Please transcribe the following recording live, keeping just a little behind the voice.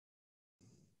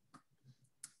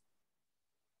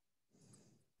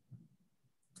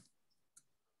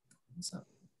So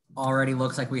already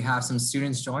looks like we have some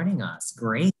students joining us.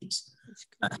 Great.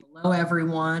 Hello,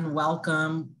 everyone.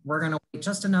 Welcome. We're going to wait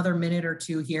just another minute or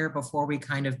two here before we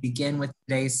kind of begin with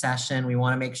today's session. We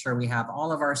want to make sure we have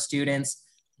all of our students.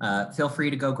 Feel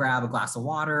free to go grab a glass of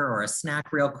water or a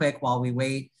snack real quick while we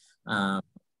wait.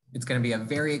 It's going to be a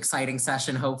very exciting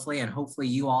session, hopefully, and hopefully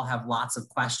you all have lots of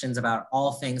questions about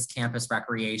all things campus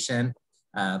recreation.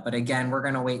 But again, we're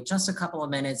going to wait just a couple of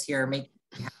minutes here, make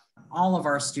all of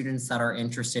our students that are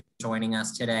interested in joining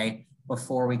us today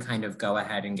before we kind of go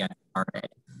ahead and get started.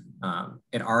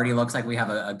 It already looks like we have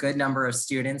a good number of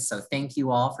students, so thank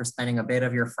you all for spending a bit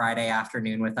of your Friday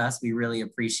afternoon with us. We really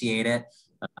appreciate it.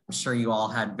 I'm sure you all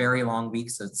had very long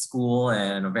weeks at school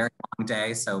and a very long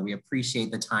day, so we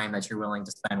appreciate the time that you're willing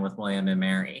to spend with William and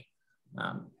Mary.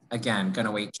 Again,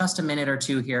 gonna wait just a minute or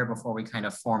two here before we kind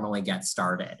of formally get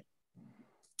started.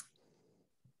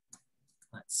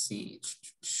 Let's see.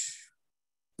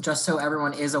 Just so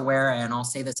everyone is aware, and I'll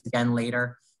say this again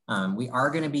later, we are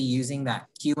going to be using that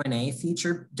Q&A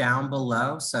feature down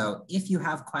below. So if you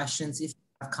have questions, if you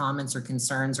have comments or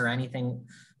concerns or anything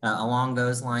along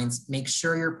those lines, make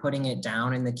sure you're putting it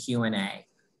down in the Q&A.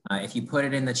 If you put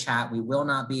it in the chat, we will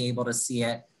not be able to see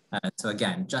it. So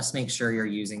again, just make sure you're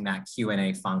using that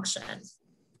Q&A function.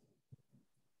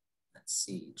 Let's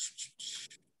see.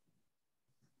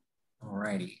 All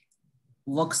righty.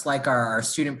 Looks like our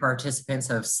student participants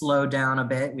have slowed down a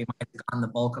bit. We might have gotten the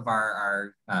bulk of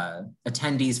our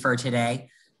attendees for today.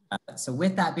 So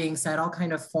with that being said, I'll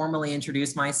kind of formally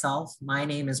introduce myself. My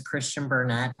name is Christian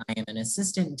Burnett. I am an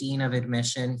assistant dean of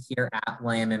admission here at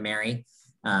William and Mary.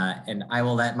 And I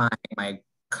will let my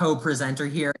co-presenter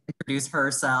here introduce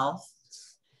herself.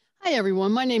 Hi,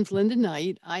 everyone. My name's Linda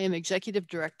Knight. I am Executive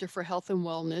Director for Health and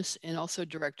Wellness and also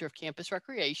Director of Campus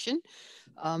Recreation.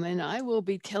 And I will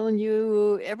be telling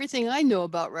you everything I know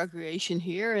about recreation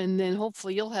here, and then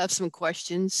hopefully you'll have some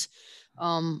questions.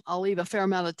 I'll leave a fair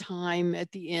amount of time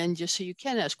at the end just so you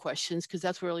can ask questions, because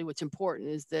that's really what's important,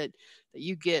 is that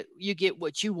you get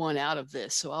what you want out of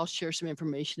this. So I'll share some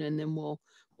information, and then we'll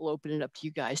open it up to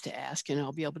you guys to ask, and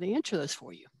I'll be able to answer those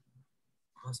for you.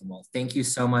 Awesome. Well, thank you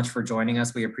so much for joining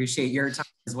us. We appreciate your time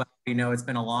as well. We know it's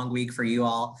been a long week for you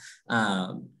all.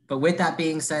 But with that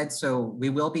being said, so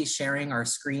we will be sharing our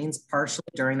screens partially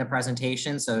during the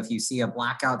presentation. So if you see a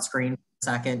blackout screen for a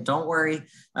second, don't worry,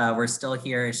 we're still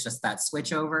here. It's just that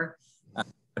switch over. But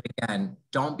again,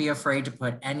 don't be afraid to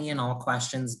put any and all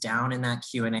questions down in that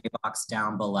Q&A box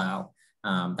down below.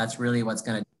 That's really what's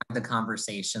going to drive the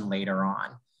conversation later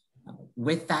on.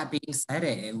 With that being said,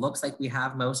 it looks like we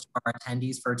have most of our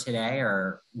attendees for today,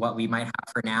 or what we might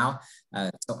have for now.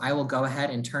 So I will go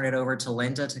ahead and turn it over to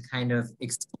Linda to kind of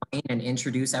explain and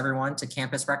introduce everyone to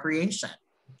campus recreation.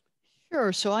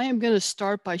 Sure. So I am going to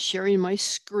start by sharing my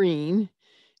screen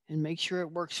and make sure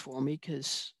it works for me,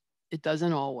 because it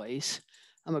doesn't always.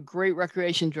 I'm a great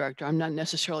recreation director. I'm not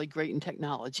necessarily great in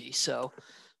technology. So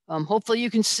hopefully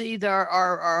you can see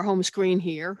our home screen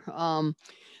here.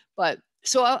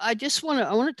 So I just want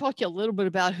to talk to you a little bit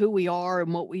about who we are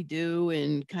and what we do,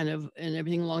 and and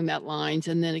everything along that lines.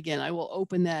 And then again, I will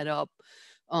open that up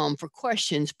for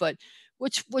questions. But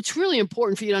what's really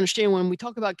important for you to understand when we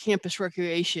talk about campus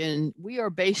recreation, we are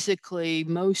basically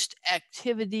most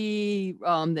activity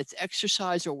that's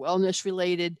exercise or wellness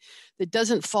related that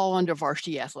doesn't fall under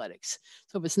varsity athletics.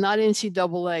 So if it's not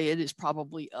NCAA, it is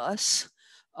probably us.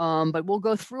 But we'll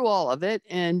go through all of it.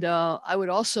 And I would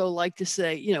also like to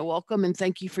say, welcome and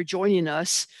thank you for joining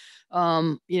us.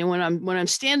 When I'm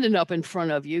standing up in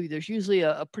front of you, there's usually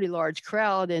a pretty large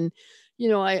crowd. And,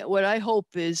 what I hope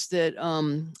is that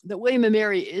that William and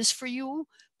Mary is for you.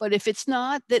 But if it's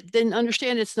not, then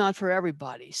understand it's not for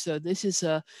everybody. So this is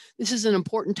an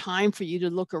important time for you to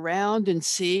look around and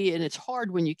see. And it's hard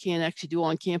when you can't actually do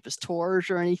on-campus tours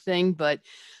or anything. But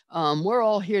we're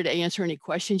all here to answer any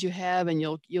questions you have, and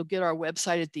you'll get our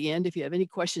website at the end. If you have any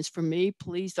questions for me,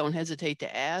 please don't hesitate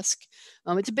to ask.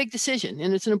 It's a big decision,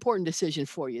 and it's an important decision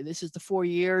for you. This is the 4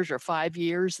 years or 5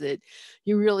 years that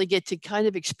you really get to kind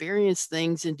of experience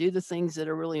things and do the things that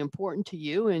are really important to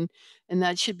you, and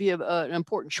that should be an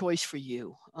important choice for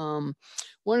you.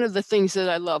 One of the things that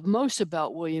I love most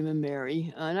about William and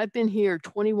Mary, and I've been here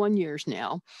 21 years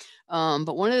now,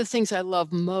 but one of the things I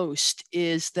love most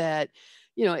is that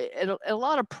at a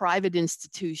lot of private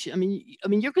institutions, I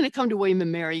mean, you're going to come to William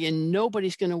and Mary, and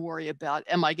nobody's going to worry about,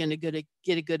 am I going to get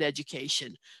a good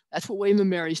education? That's what William and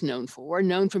Mary is known for. We're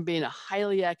known for being a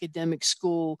highly academic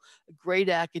school, a great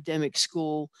academic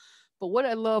school. But what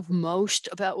I love most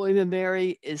about William and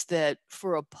Mary is that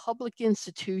for a public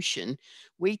institution,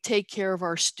 we take care of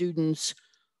our students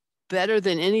better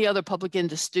than any other public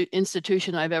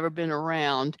institution I've ever been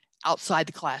around outside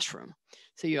the classroom.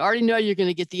 So you already know you're going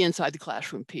to get the inside the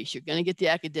classroom piece. You're going to get the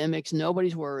academics.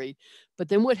 Nobody's worried. But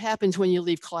then what happens when you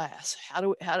leave class? How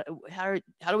do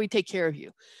we take care of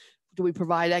you? Do we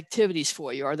provide activities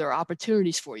for you? Are there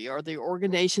opportunities for you? Are there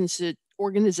organizations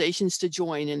to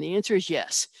join? And the answer is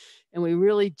yes. And we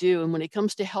really do. And when it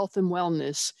comes to health and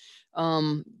wellness,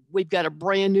 we've got a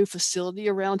brand new facility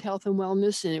around health and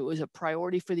wellness, and it was a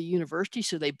priority for the university.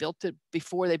 So they built it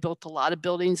before they built a lot of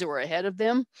buildings that were ahead of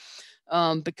them,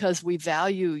 because we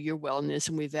value your wellness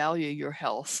and we value your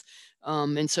health.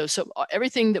 And so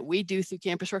everything that we do through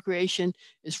campus recreation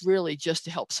is really just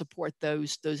to help support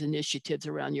those initiatives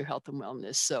around your health and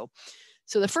wellness.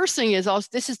 So the first thing is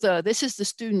this is the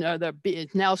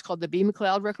student, now it's called the B.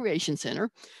 McLeod Recreation Center,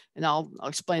 and I'll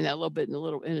explain that a little bit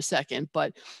in a second.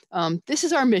 But this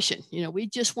is our mission. We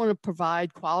just want to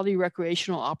provide quality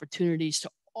recreational opportunities to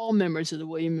all members of the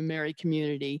William and Mary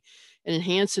community, and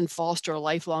enhance and foster a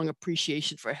lifelong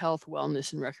appreciation for health,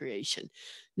 wellness, and recreation.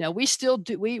 Now, we still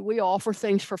do, we offer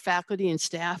things for faculty and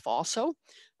staff also.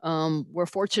 We're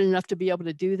fortunate enough to be able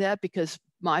to do that because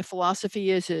my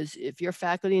philosophy is if your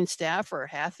faculty and staff are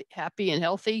happy and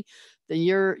healthy, then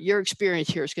your experience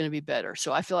here is going to be better.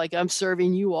 So I feel like I'm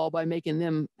serving you all by making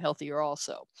them healthier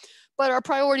also. But our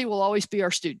priority will always be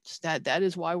our students. That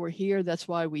is why we're here. That's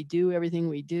why we do everything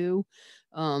we do.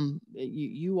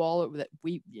 You all,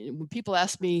 when people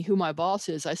ask me who my boss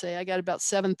is, I say I got about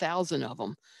 7,000 of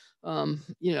them.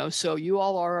 So you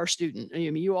all are our student.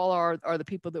 You all are the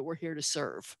people that we're here to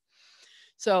serve.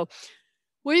 So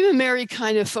William and Mary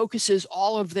kind of focuses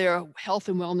all of their health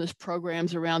and wellness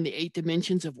programs around the 8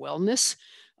 dimensions of wellness.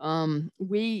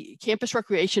 Campus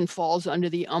recreation falls under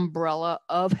the umbrella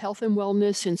of health and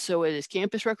wellness. And so it is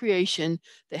campus recreation,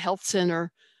 the health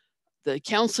center, the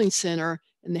counseling center,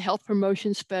 and the health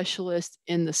promotion specialist,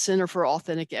 and the Center for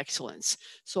Authentic Excellence.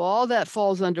 So all that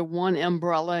falls under one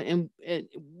umbrella. And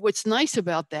what's nice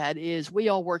about that is we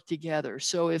all work together.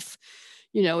 So if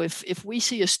we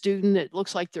see a student that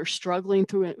looks like they're struggling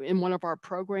through in one of our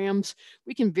programs,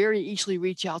 we can very easily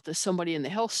reach out to somebody in the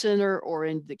health center or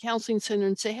in the counseling center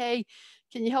and say, hey,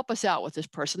 can you help us out with this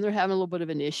person? They're having a little bit of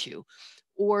an issue.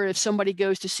 Or if somebody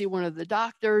goes to see one of the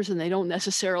doctors and they don't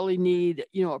necessarily need,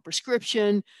 a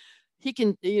prescription,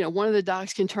 one of the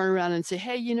docs can turn around and say,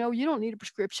 hey, you don't need a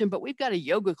prescription, but we've got a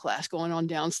yoga class going on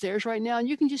downstairs right now, and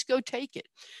you can just go take it.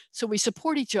 So we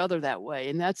support each other that way.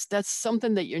 And that's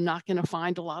something that you're not going to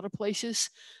find a lot of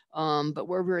places, but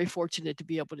we're very fortunate to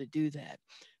be able to do that.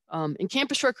 And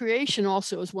campus recreation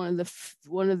also is one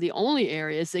of the only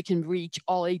areas that can reach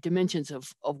all 8 dimensions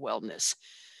of wellness.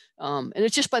 And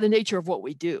it's just by the nature of what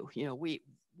we do.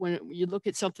 When you look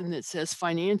at something that says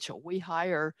financial, we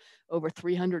hire over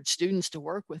 300 students to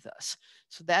work with us.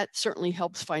 So that certainly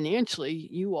helps financially.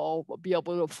 You all will be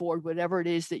able to afford whatever it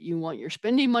is that you want your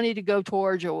spending money to go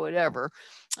towards or whatever.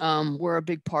 We're a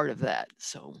big part of that.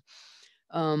 So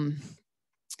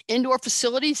indoor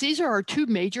facilities, these are our 2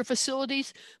 major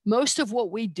facilities. Most of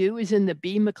what we do is in the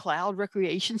B. McLeod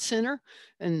Recreation Center,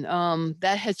 and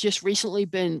that has just recently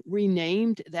been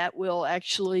renamed. That will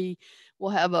actually,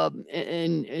 we'll have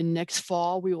in next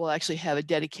fall, we will actually have a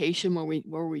dedication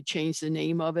where we change the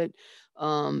name of it.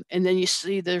 And then you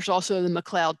see there's also the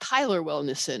McLeod Tyler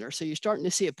Wellness Center. So you're starting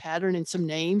to see a pattern in some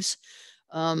names.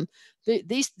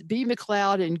 These B.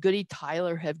 McLeod and Goody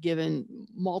Tyler have given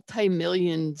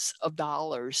multi-millions of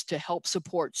dollars to help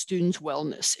support students'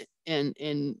 wellness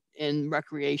and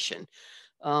recreation.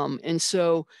 And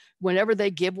so whenever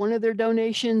they give one of their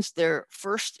donations, their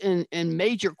first and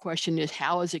major question is,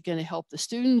 how is it going to help the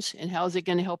students, and how is it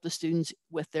going to help the students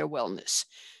with their wellness?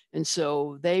 And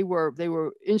so they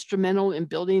were instrumental in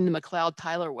building the McLeod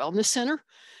Tyler Wellness Center,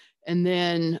 and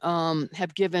then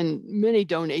have given many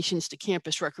donations to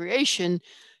campus recreation.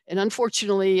 And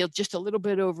unfortunately, just a little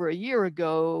bit over a year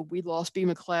ago, we lost B.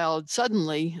 McLeod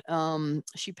suddenly.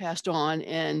 She passed on,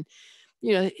 and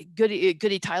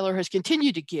Goody Tyler has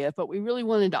continued to give, but we really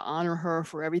wanted to honor her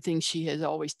for everything she has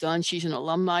always done. She's an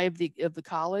alumni of the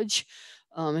college,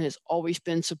 and has always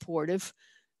been supportive.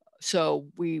 So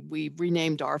we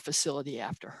renamed our facility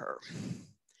after her.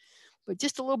 But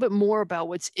just a little bit more about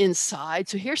what's inside.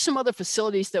 So here's some other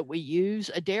facilities that we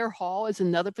use. Adair Hall is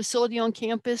another facility on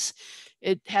campus.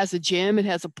 It has a gym, it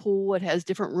has a pool, it has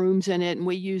different rooms in it, and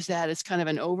we use that as kind of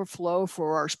an overflow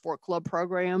for our sport club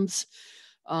programs.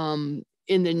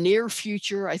 In the near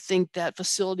future, I think that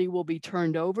facility will be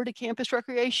turned over to campus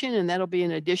recreation, and that'll be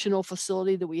an additional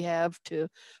facility that we have to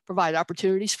provide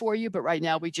opportunities for you. But right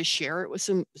now we just share it with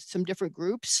some different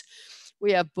groups.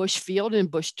 We have Bush Field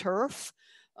and Bush Turf.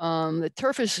 The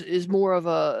turf is more of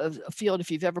a field.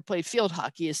 If you've ever played field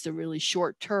hockey, it's the really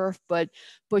short turf, but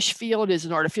Bush Field is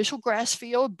an artificial grass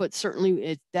field, but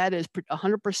certainly that is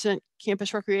 100%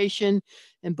 campus recreation,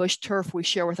 and Bush Turf we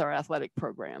share with our athletic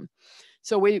program.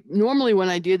 So we normally, when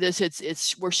I do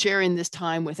this, we're sharing this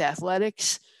time with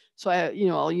athletics. So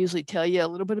I'll usually tell you a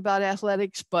little bit about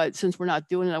athletics, but since we're not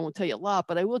doing it, I won't tell you a lot,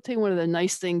 but I will tell you one of the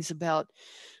nice things about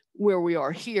where we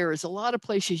are here is a lot of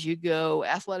places you go,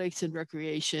 athletics and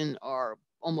recreation are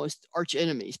almost arch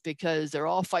enemies because they're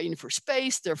all fighting for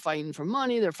space, they're fighting for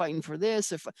money, they're fighting for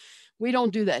this. We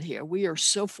don't do that here. We are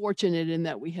so fortunate in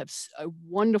that we have a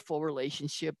wonderful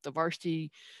relationship. The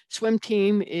varsity swim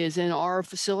team is in our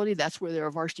facility. That's where their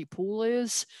varsity pool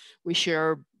is. We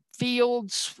share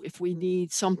fields. If we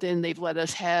need something, they've let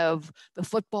us have the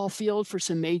football field for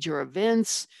some major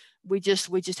events. We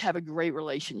just have a great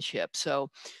relationship. So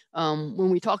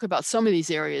when we talk about some of these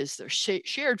areas, they're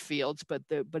shared fields, but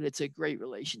it's a great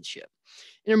relationship.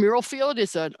 Intramural field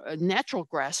is a natural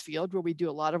grass field where we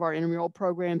do a lot of our intramural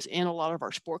programs and a lot of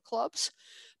our sport clubs.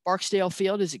 Barksdale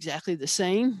Field is exactly the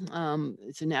same.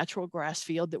 It's a natural grass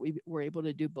field that we were able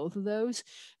to do both of those.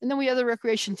 And then we have the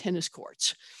recreation tennis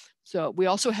courts. So we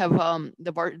also have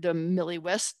the Millie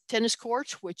West tennis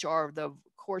courts, which are the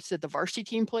courts that the varsity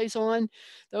team plays on.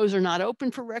 Those are not open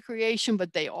for recreation,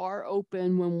 but they are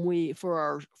open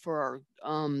for our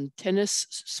tennis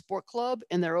sport club,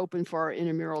 and they're open for our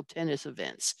intramural tennis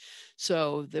events,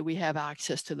 so that we have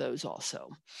access to those also.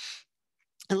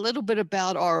 A little bit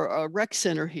about our rec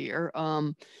center here.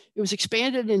 It was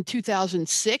expanded in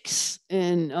 2006,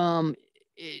 and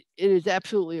it is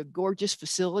absolutely a gorgeous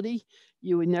facility.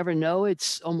 You would never know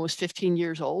it's almost 15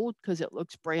 years old because it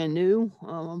looks brand new.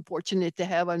 I'm fortunate to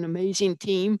have an amazing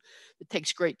team that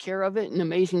takes great care of it and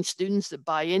amazing students that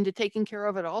buy into taking care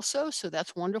of it also. So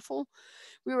that's wonderful.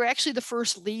 We were actually the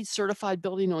first LEED certified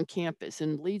building on campus,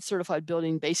 and LEED certified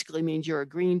building basically means you're a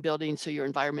green building, so you're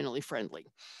environmentally friendly.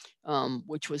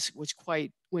 Which was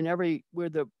quite,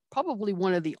 we're probably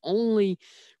one of the only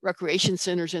recreation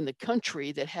centers in the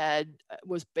country that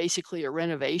was basically a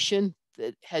renovation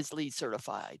that has LEED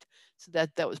certified. So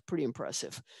that was pretty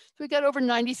impressive. So we got over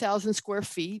 90,000 square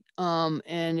feet, and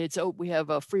we have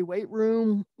a free weight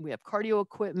room, we have cardio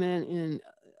equipment, and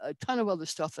a ton of other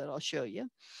stuff that I'll show you.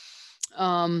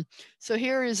 So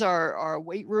here is our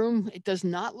weight room. It does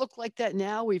not look like that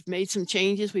now. We've made some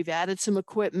changes. We've added some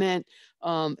equipment,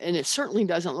 and it certainly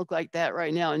doesn't look like that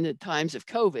right now in the times of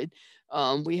COVID.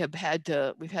 We've had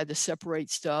to separate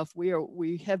stuff.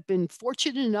 We have been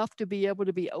fortunate enough to be able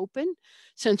to be open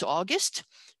since August,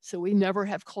 so we never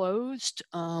have closed.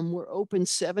 We're open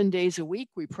 7 days a week.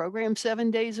 We program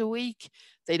 7 days a week.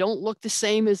 They don't look the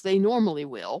same as they normally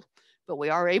will, but we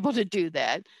are able to do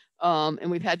that. And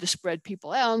we've had to spread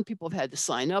people out, and people have had to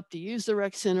sign up to use the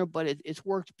rec center, but it's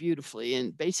worked beautifully.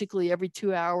 And basically every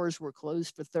 2 hours we're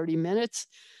closed for 30 minutes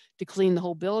to clean the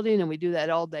whole building, and we do that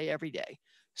all day, every day.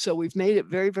 So we've made it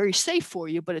very, very safe for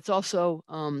you, but it's also,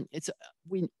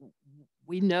 we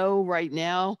know right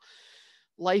now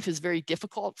life is very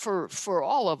difficult for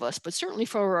all of us, but certainly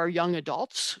for our young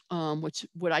adults, which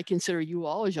what I consider you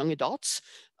all as young adults.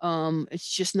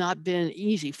 It's just not been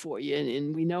easy for you.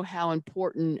 And we know how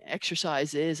important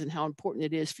exercise is and how important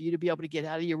it is for you to be able to get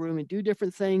out of your room and do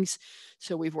different things.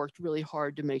 So we've worked really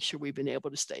hard to make sure we've been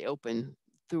able to stay open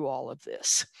through all of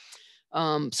this.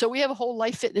 So we have a whole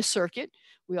life fitness circuit.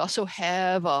 We also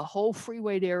have a whole free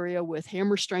weight area with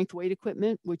hammer strength weight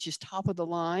equipment, which is top of the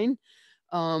line.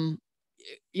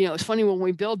 It's funny, when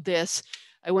we build this,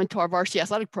 I went to our varsity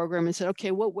athletic program and said,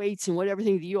 okay, what weights and what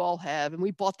everything do you all have? And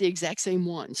we bought the exact same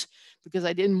ones because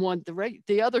I didn't want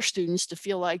the other students to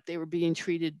feel like they were being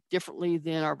treated differently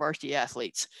than our varsity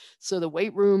athletes. So the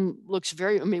weight room looks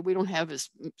we don't have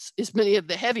as many of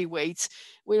the heavy weights.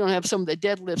 We don't have some of the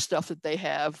deadlift stuff that they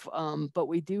have, but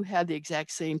we do have the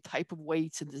exact same type of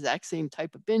weights and the exact same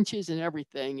type of benches and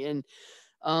everything. And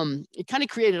it kind of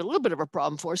created a little bit of a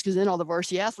problem for us because then all the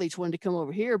varsity athletes wanted to come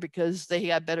over here because they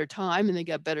got better time and they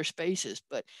got better spaces.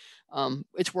 But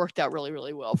it's worked out really,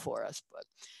 really well for us.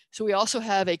 So we also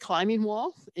have a climbing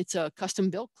wall. It's a custom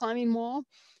built climbing wall.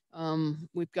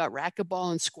 We've got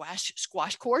racquetball and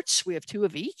squash courts. We have 2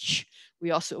 of each. We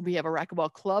have a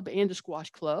racquetball club and a squash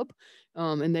club,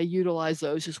 and they utilize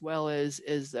those as well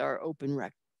as our open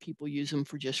rec. People use them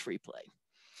for just free play.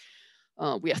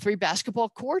 We have 3 basketball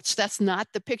courts. That's not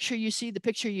the picture you see. The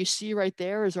picture you see right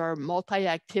there is our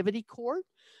multi-activity court.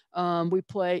 We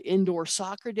play indoor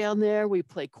soccer down there. We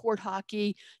play court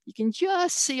hockey. You can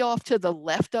just see off to the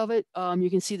left of it. You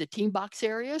can see the team box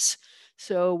areas.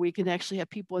 So we can actually have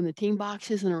people in the team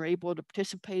boxes and are able to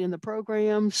participate in the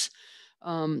programs.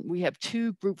 We have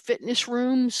 2 group fitness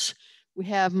rooms. We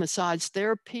have massage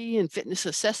therapy and fitness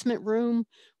assessment room.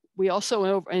 We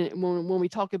also, and when we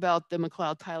talk about the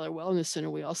McLeod Tyler Wellness Center,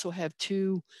 we also have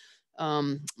 2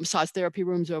 massage therapy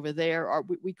rooms over there.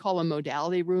 We call them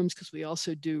modality rooms because we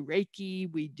also do Reiki,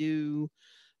 we do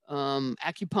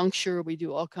acupuncture, we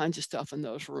do all kinds of stuff in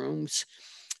those rooms.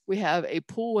 We have a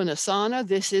pool and a sauna.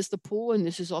 This is the pool, and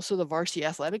this is also the varsity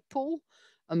athletic pool.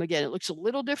 Again, it looks a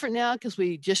little different now because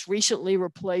we just recently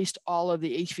replaced all of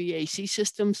the HVAC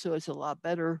systems, so it's a lot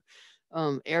better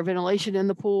air ventilation in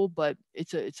the pool. But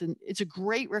it's a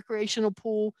great recreational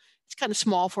pool. It's kind of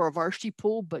small for a varsity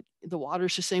pool, but the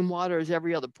water's the same water as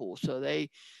every other pool. So they,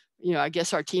 I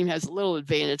guess our team has a little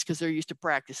advantage because they're used to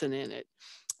practicing in it.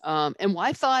 And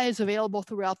Wi-Fi is available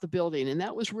throughout the building, and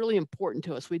that was really important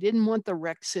to us. We didn't want the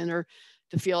rec center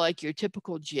to feel like your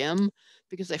typical gym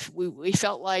because we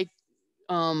felt like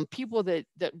people that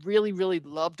really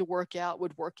love to work out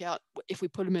would work out if we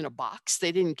put them in a box.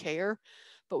 They didn't care,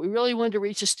 but we really wanted to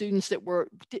reach the students that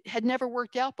had never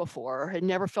worked out before or had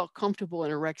never felt comfortable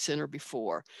in a rec center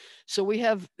before. So we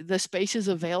have the spaces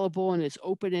available, and it's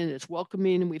open and it's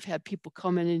welcoming, and we've had people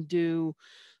come in and do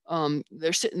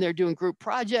they're sitting there doing group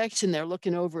projects, and they're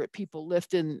looking over at people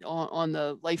lifting on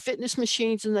the Life Fitness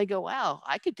machines, and they go, wow,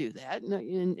 I could do that.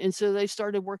 And so they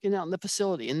started working out in the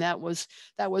facility, and that was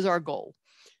our goal.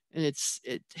 And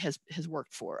it has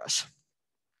worked for us.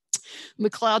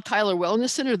 McLeod Tyler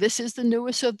Wellness Center. This is the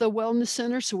newest of the wellness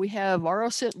centers. So we have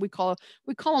we call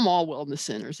them all wellness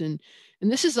centers, and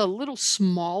this is a little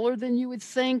smaller than you would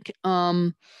think.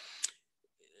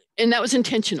 And that was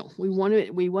intentional. We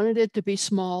wanted it to be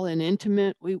small and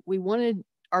intimate.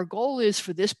 Our goal is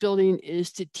for this building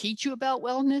is to teach you about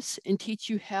wellness and teach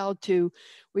you how to.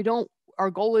 Our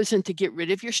goal isn't to get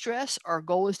rid of your stress. Our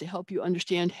goal is to help you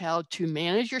understand how to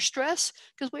manage your stress,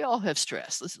 because we all have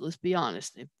stress. Let's be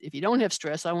honest. If you don't have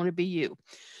stress, I want to be you.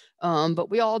 But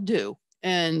we all do.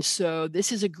 And so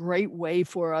this is a great way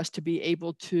for us to be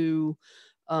able to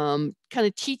kind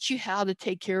of teach you how to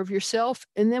take care of yourself.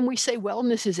 And then we say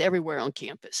wellness is everywhere on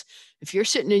campus. If you're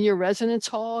sitting in your residence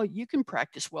hall, you can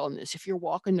practice wellness. If you're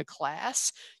walking to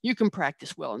class, you can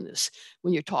practice wellness.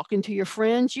 When you're talking to your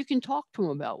friends, you can talk to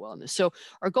them about wellness. So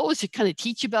our goal is to kind of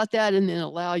teach you about that and then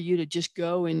allow you to just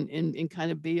go and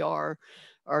kind of be our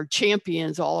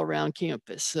champions all around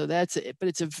campus. So that's it. But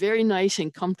it's a very nice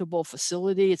and comfortable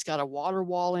facility. It's got a water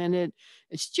wall in it.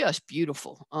 It's just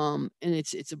beautiful. And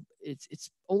it's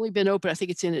only been open. I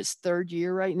think it's in its 3rd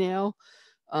year right now.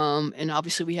 And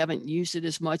obviously we haven't used it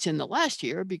as much in the last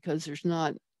year because there's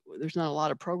not a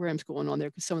lot of programs going on there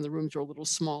because some of the rooms are a little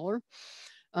smaller.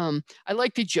 I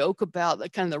like to joke about the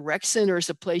kind of the rec center is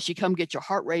a place you come get your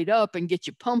heart rate up and get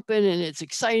you pumping, and it's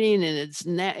exciting and it's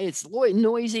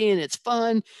noisy and it's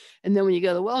fun. And then when you go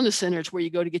to the wellness center, it's where you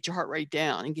go to get your heart rate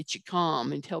down and get you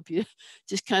calm and help you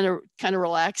just kind of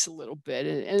relax a little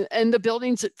bit. And the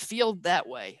buildings that feel that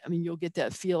way. I mean, you'll get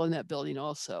that feel in that building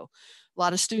also. A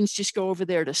lot of students just go over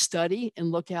there to study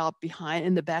and look out behind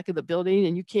in the back of the building,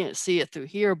 and you can't see it through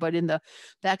here, but in the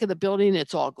back of the building,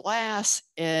 it's all glass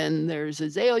and there's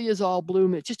azaleas all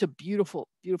bloom. It's just a beautiful,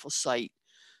 beautiful sight.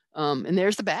 And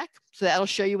there's the back. So that'll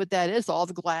show you what that is, all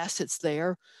the glass that's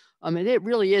there. And it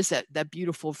really is that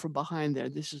beautiful from behind there.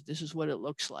 This is what it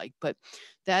looks like. But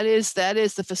that is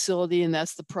the facility, and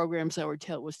that's the programs I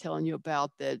was telling you about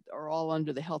that are all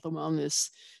under the health and wellness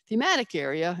thematic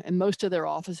area, and most of their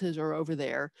offices are over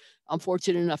there. I'm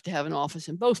fortunate enough to have an office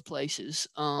in both places.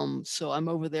 So I'm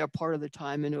over there part of the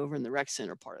time and over in the rec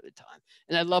center part of the time.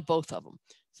 And I love both of them.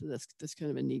 So that's kind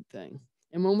of a neat thing.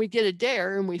 And when we get a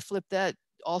DARE and we flip that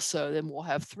also, then we'll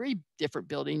have 3 different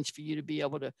buildings for you to be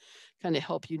able to kind of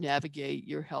help you navigate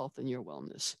your health and your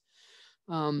wellness.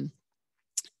 I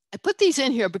put these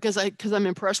in here because I'm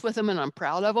impressed with them and I'm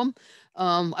proud of them.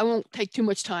 I won't take too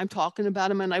much time talking about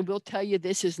them, and I will tell you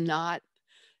this is not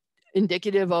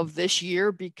indicative of this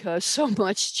year because so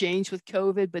much changed with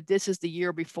COVID, but this is the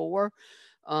year before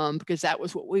because that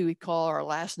was what we would call our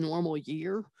last normal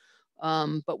year.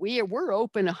 But we're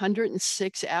open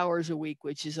 106 hours a week,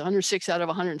 which is 106 out of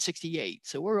 168.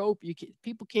 So we're open.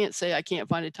 People can't say I can't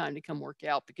find a time to come work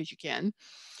out because you can.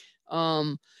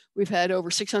 We've had over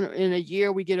 600 in a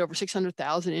year. We get over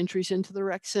 600,000 entries into the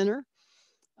rec center.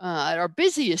 At our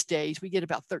busiest days, we get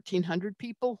about 1,300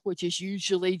 people, which is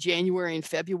usually January and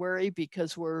February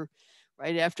because we're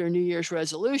right after New Year's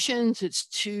resolutions. It's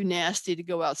too nasty to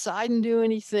go outside and do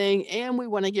anything, and we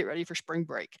want to get ready for spring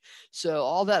break. So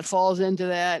all that falls into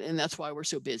that, and that's why we're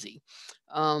so busy.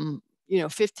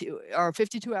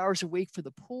 52 hours a week for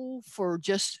the pool for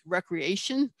just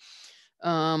recreation.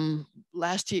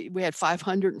 Last year, we had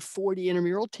 540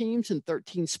 intramural teams in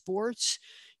 13 sports.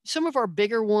 Some of our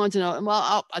bigger ones, and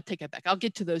I'll take it back. I'll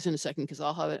get to those in a second because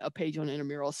I'll have a page on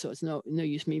intramural, so it's no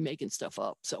use me making stuff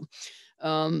up. So,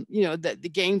 the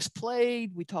games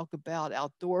played. We talk about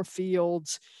outdoor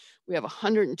fields. We have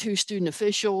 102 student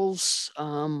officials.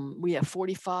 We have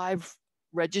 45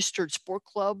 registered sport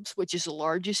clubs, which is the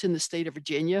largest in the state of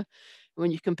Virginia.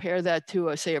 When you compare that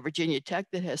to, say, a Virginia Tech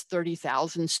that has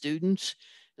 30,000 students,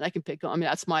 and I can pick on,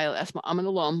 I'm an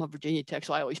alum of Virginia Tech,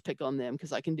 so I always pick on them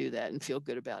because I can do that and feel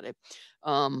good about it.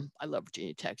 I love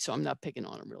Virginia Tech, so I'm not picking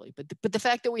on them really. But the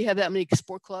fact that we have that many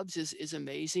sport clubs is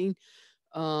amazing.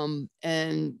 And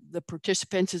the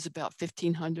participants is about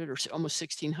 1,500 or almost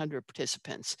 1,600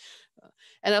 participants.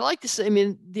 And I like to say,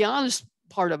 the honest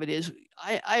part of it is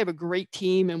I have a great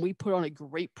team and we put on a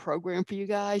great program for you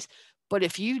guys. But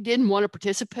if you didn't want to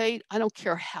participate, I don't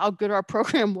care how good our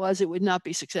program was, it would not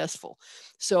be successful.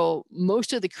 So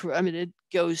most of it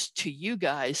goes to you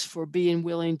guys for being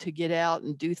willing to get out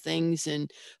and do things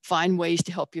and find ways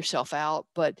to help yourself out.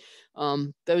 But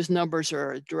those numbers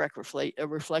are a direct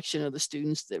reflection of the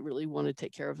students that really want to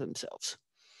take care of themselves.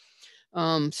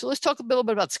 So let's talk a little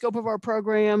bit about the scope of our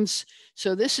programs.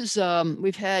 So this is,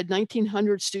 we've had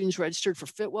 1,900 students registered for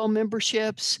Fitwell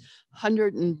memberships,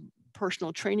 100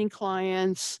 personal training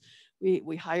clients.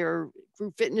 We hire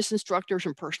group fitness instructors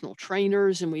and personal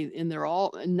trainers, and they're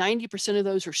all 90% of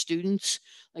those are students.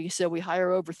 Like I said, we hire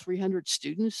over 300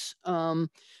 students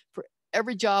for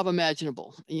every job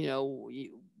imaginable.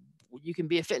 You can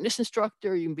be a fitness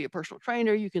instructor, you can be a personal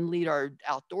trainer, you can lead our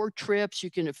outdoor trips, you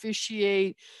can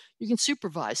officiate, you can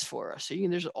supervise for us. So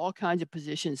there's all kinds of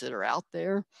positions that are out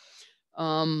there.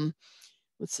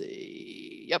 Let's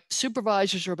see. Yep,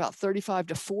 supervisors are about 35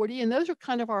 to 40, and those are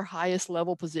kind of our highest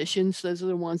level positions. Those are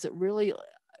the ones that really,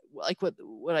 like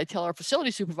what I tell our facility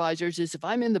supervisors is, if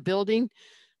I'm in the building,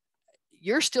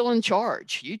 you're still in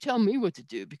charge. You tell me what to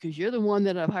do because you're the one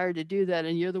that I've hired to do that,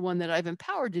 and you're the one that I've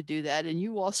empowered to do that, and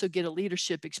you also get a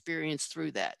leadership experience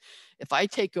through that. If I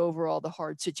take over all the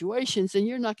hard situations, then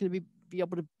you're not going to be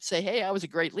able to say, hey, I was a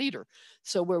great leader.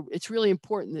 So it's really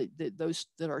important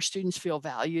that our students feel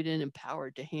valued and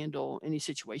empowered to handle any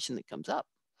situation that comes up.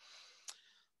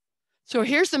 So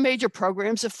here's the major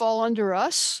programs that fall under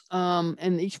us,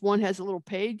 and each one has a little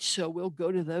page, so we'll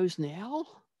go to those now.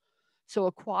 So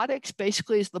aquatics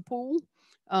basically is the pool.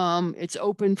 It's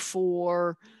open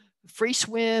for free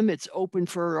swim. It's open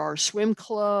for our swim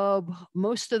club.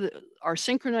 Most of our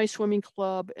synchronized swimming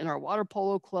club and our water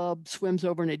polo club swims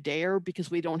over in a dare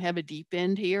because we don't have a deep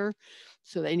end here.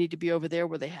 So they need to be over there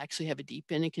where they actually have a deep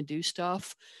end and can do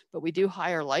stuff. But we do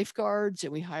hire lifeguards,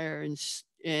 and we hire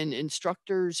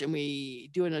instructors, and we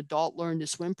do an adult learn to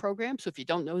swim program. So if you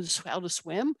don't know how to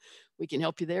swim, we can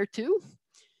help you there too.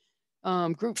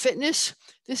 Group fitness,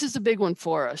 this is a big one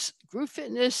for us. Group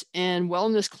fitness and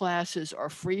wellness classes are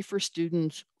free for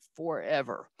students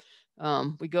forever.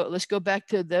 Let's go back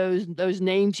to those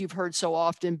names you've heard so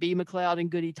often, B. McLeod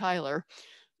and Goody Tyler.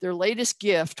 Their latest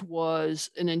gift was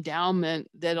an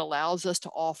endowment that allows us to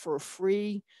offer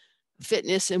free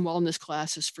fitness and wellness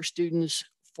classes for students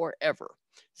forever.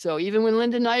 So even when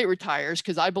Linda Knight retires,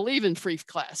 because I believe in free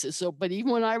classes, but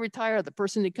even when I retire, the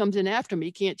person that comes in after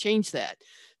me can't change that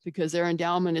because their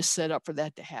endowment is set up for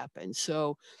that to happen.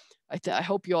 So I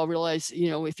hope you all realize,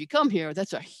 if you come here,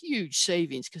 that's a huge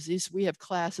savings because we have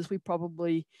classes. We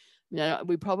probably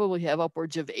have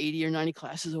upwards of 80 or 90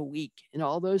 classes a week, and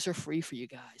all those are free for you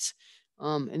guys.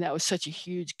 And that was such a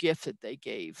huge gift that they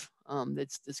gave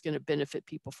that's going to benefit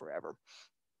people forever.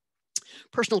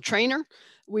 Personal trainer,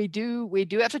 we do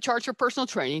have to charge for personal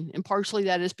training, and partially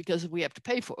that is because we have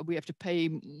to pay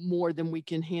more than we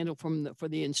can handle for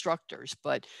the instructors,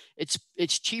 but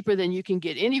it's cheaper than you can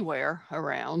get anywhere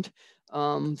around.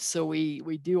 So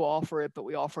we do offer it, but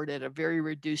we offer it at a very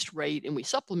reduced rate, and we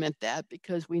supplement that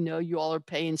because we know you all are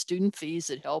paying student fees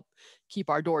that help keep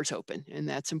our doors open, and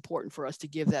that's important for us to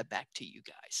give that back to you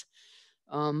guys.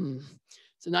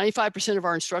 So 95% of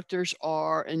our instructors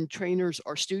and trainers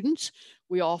are students.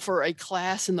 We offer a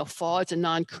class in the fall. It's a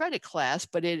non-credit class,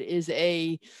 but it is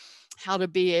how to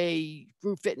be a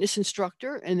group fitness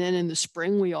instructor. And then in the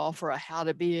spring, we offer a how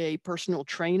to be a personal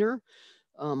trainer.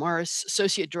 Our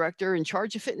associate director in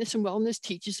charge of fitness and wellness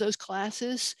teaches those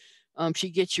classes.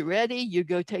 She gets you ready. You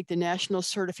go take the national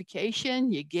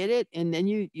certification, you get it, and then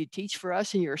you teach for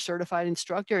us, and you're a certified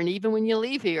instructor. And even when you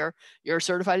leave here, you're a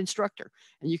certified instructor,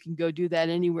 and you can go do that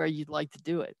anywhere you'd like to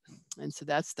do it. And so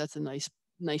that's a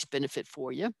nice benefit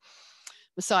for you.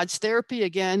 Massage therapy,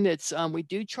 again, we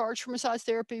do charge for massage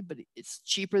therapy, but it's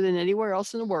cheaper than anywhere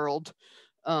else in the world.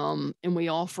 And we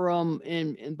offer them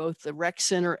in both the rec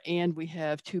center, and we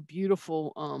have two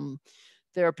beautiful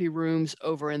therapy rooms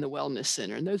over in the wellness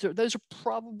center. And those are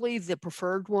probably the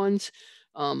preferred ones.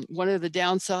 One of the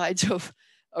downsides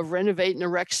of renovating a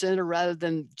rec center rather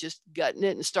than just gutting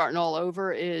it and starting all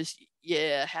over is you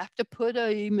have to put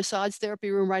a massage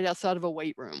therapy room right outside of a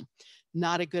weight room.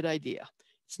 Not a good idea.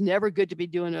 It's never good to be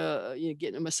doing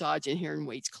getting a massage in here and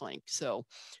weights clink. So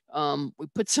we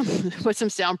put some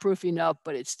soundproofing up,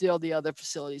 but it's still the other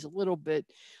facilities a little bit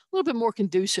more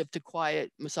conducive to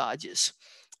quiet massages.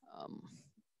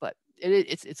 But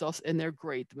it's also, and they're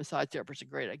great. The massage therapists are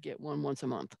great. I get one once a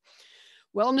month.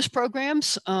 Wellness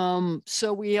programs.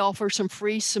 So we offer some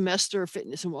free semester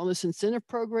fitness and wellness incentive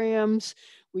programs.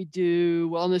 We do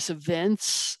wellness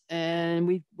events,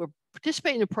 and we're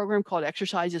participating in a program called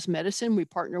Exercise is Medicine. We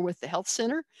partner with the health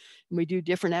center, and we do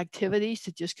different activities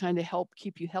to just kind of help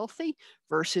keep you healthy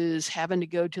versus having to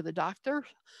go to the doctor.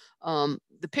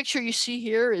 The picture you see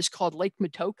here is called Lake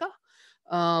Matoka.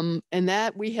 And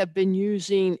that we have been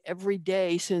using every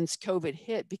day since COVID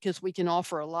hit, because we can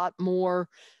offer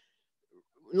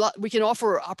we can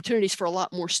offer opportunities for a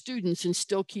lot more students and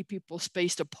still keep people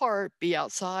spaced apart, be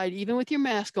outside, even with your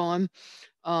mask on.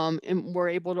 And we're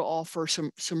able to offer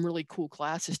some really cool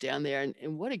classes down there.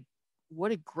 And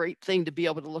what a great thing to be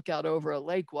able to look out over a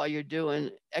lake while you're doing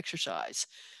exercise.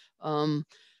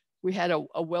 We had a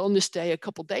wellness day a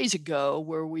couple days ago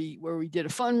where we did a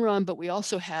fun run, but we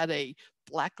also had a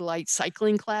black light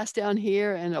cycling class down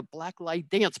here and a black light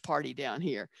dance party down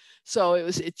here. So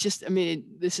I mean,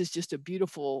 this is just a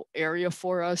beautiful area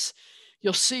for us.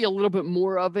 You'll see a little bit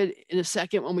more of it in a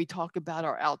second when we talk about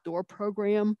our outdoor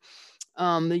program.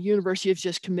 The university has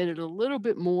just committed a little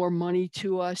bit more money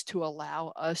to us to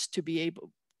allow us to be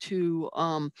able to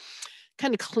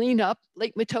kind of clean up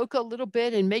Lake Matoka a little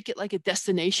bit and make it like a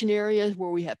destination area where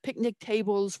we have picnic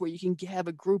tables, where you can have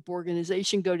a group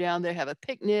organization go down there, have a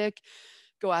picnic,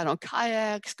 go out on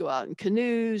kayaks, go out in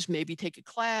canoes, maybe take a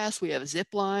class. We have a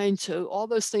zip line. So all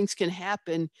those things can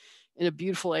happen in a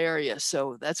beautiful area.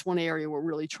 So that's one area we're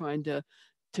really trying to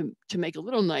make a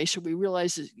little nicer. We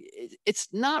realize it's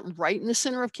not right in the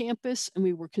center of campus, and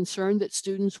we were concerned that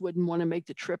students wouldn't want to make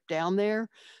the trip down there.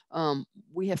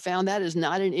 We have found that is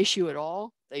not an issue at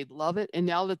all. They love it. And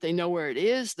now that they know where it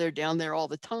is, they're down there all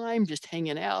the time, just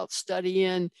hanging out,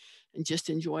 studying, and just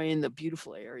enjoying the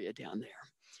beautiful area down there.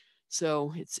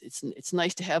 So it's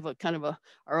nice to have a kind of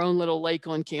our own little lake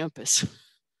on campus.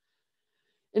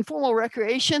 Informal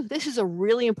recreation, this is a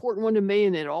really important one to me,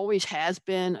 and it always has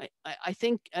been. I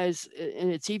think and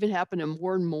it's even happening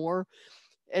more and more.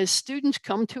 As students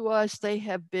come to us, they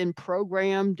have been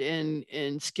programmed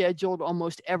and scheduled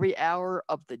almost every hour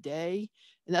of the day.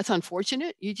 And that's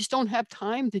unfortunate. You just don't have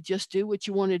time to just do what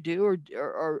you want to do,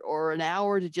 or an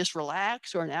hour to just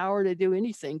relax, or an hour to do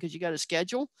anything, because you got a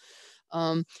schedule.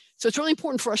 So it's really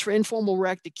important for us for informal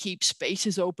rec to keep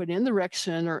spaces open in the rec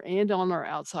center and on our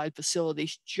outside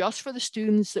facilities, just for the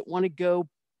students that want to go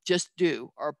just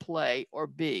do or play or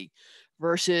be,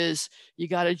 versus you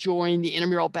got to join the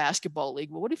intramural basketball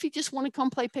league. Well, what if you just want to come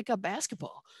play pickup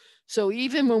basketball? So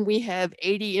even when we have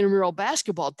 80 intramural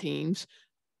basketball teams,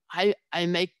 I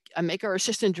make our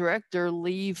assistant director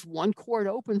leave one court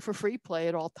open for free play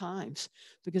at all times,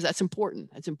 because that's important.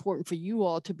 It's important for you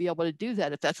all to be able to do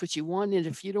that if that's what you want. And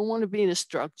if you don't want to be in a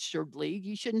structured league,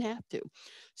 you shouldn't have to.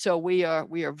 So we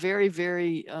are very,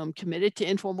 very committed to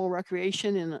informal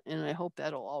recreation, and I hope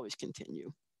that'll always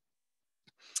continue.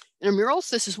 Intramurals,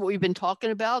 this is what we've been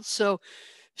talking about. So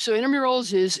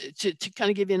intramurals is, to kind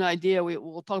of give you an idea,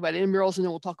 we'll talk about intramurals and then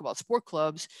we'll talk about sport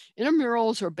clubs.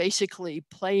 Intramurals are basically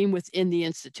playing within the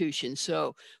institution.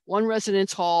 So one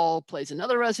residence hall plays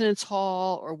another residence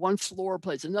hall, or one floor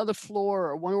plays another floor,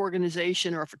 or one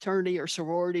organization or a fraternity or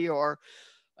sorority or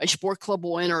a sport club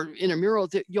will enter intramural,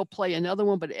 you'll play another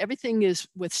one, but everything is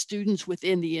with students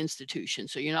within the institution.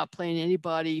 So you're not playing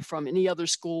anybody from any other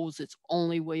schools. It's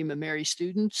only William and Mary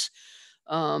students.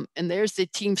 And there's the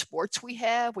team sports we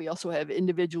have. We also have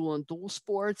individual and dual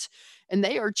sports, and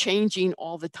they are changing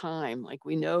all the time. Like,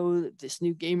 we know that this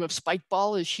new game of spike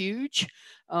ball is huge.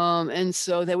 And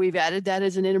so that we've added that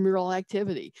as an intramural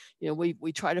activity. You know,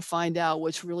 we try to find out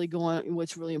what's really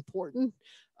important.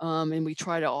 And we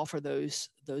try to offer those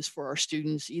for our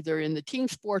students, either in the team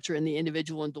sports or in the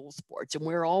individual and dual sports. And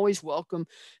we're always welcome.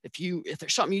 If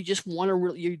there's something you just want to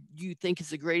really, you think is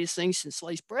the greatest thing since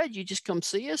sliced bread, you just come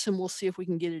see us and we'll see if we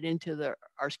can get it into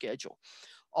our schedule.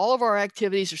 All of our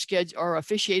activities are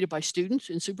officiated by students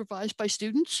and supervised by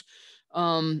students.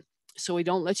 So we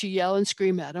don't let you yell and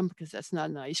scream at them, because that's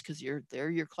not nice, because they're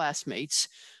your classmates.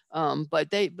 But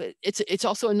it's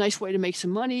also a nice way to make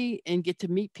some money and get to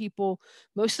meet people.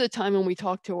 Most of the time when we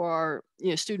talk to our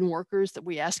student workers, that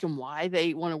we ask them why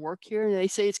they want to work here, and they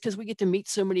say it's because we get to meet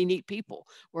so many neat people.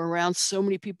 We're around so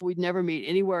many people we'd never meet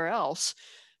anywhere else,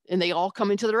 and they all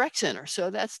come into the rec center. So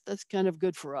that's kind of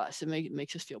good for us. It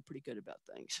makes us feel pretty good about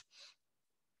things.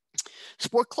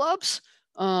 Sport clubs.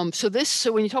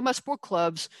 So when you talk about sport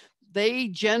clubs, they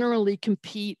generally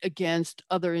compete against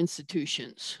other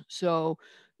institutions. So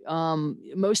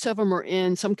most of them are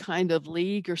in some kind of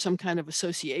league or some kind of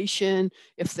association.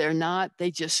 If they're not,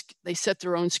 they set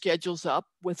their own schedules up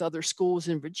with other schools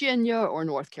in Virginia or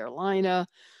North Carolina.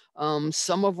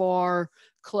 Some of our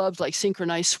clubs, like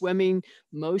synchronized swimming,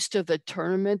 most of the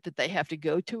tournament that they have to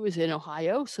go to is in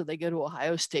Ohio. So they go to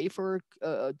Ohio State for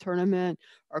a tournament.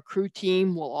 Our crew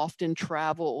team will often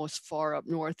travel as far up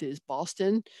north as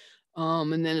Boston.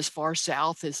 And then as far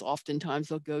south as oftentimes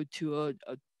they'll go to a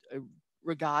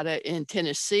regatta in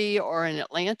Tennessee or in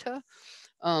Atlanta.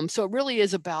 So it really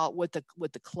is about what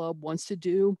the club wants to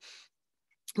do.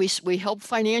 We help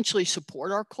financially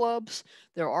support our clubs.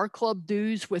 There are club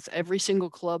dues with every single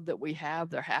club that we have.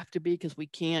 There have to be, because we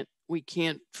can't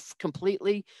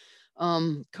completely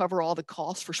cover all the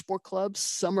costs for sport clubs.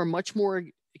 Some are much more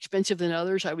expensive than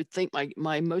others. I would think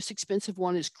my most expensive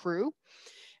one is crew,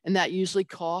 and that usually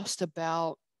costs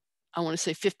about, I want to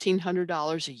say,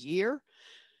 $1,500 a year.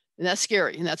 And that's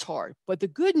scary and that's hard. But the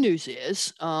good news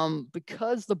is,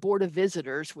 because the Board of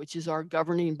Visitors, which is our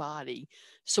governing body,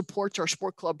 supports our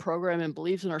sport club program and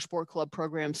believes in our sport club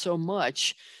program so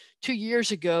much, 2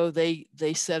 years ago, they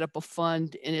set up a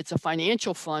fund, and it's a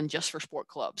financial fund just for sport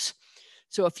clubs.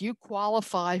 So if you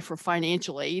qualify for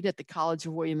financial aid at the College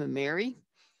of William and Mary,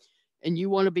 and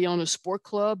you want to be on a sport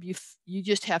club, you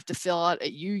just have to fill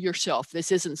out you yourself.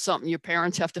 This isn't something your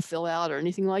parents have to fill out or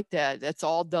anything like that. That's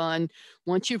all done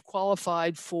once you've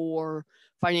qualified for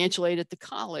financial aid at the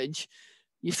college.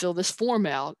 You fill this form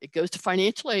out. It goes to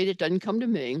financial aid. It doesn't come to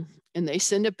me, and they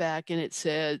send it back. And it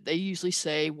said, they usually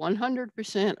say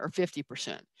 100% or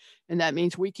 50%, and that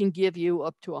means we can give you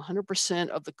up to 100%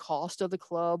 of the cost of the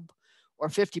club, or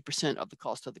 50% of the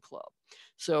cost of the club.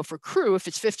 So for crew, if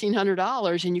it's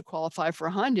 $1,500 and you qualify for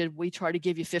 100, we try to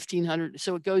give you 1,500.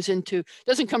 So it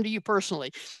doesn't come to you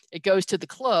personally. It goes to the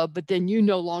club, but then you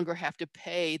no longer have to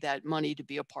pay that money to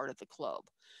be a part of the club.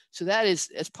 So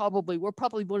we're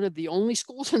probably one of the only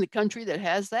schools in the country that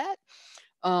has that.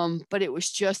 But it was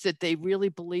just that they really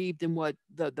believed in what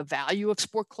the value of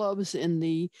sport clubs and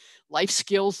the life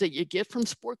skills that you get from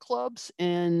sport clubs.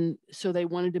 And so they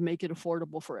wanted to make it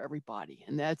affordable for everybody.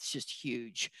 And that's just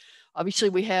huge. Obviously,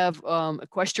 we have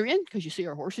equestrian, because you see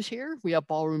our horses here. We have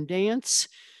ballroom dance.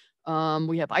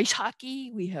 We have ice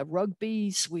hockey. We have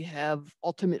rugbies. We have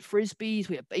ultimate frisbees.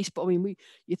 We have baseball. I mean,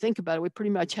 you think about it, we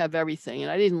pretty much have everything.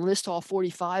 And I didn't list all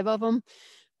 45 of them.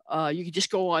 You can just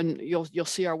go on, you'll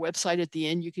see our website at the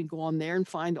end. You can go on there and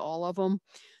find all of them.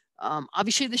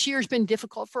 Obviously, this year has been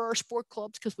difficult for our sport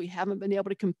clubs because we haven't been able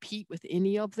to compete with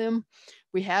any of them.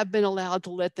 We have been allowed to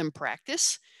let them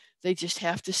practice. They just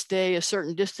have to stay a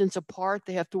certain distance apart.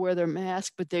 They have to wear their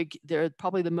mask, but they're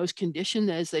probably the most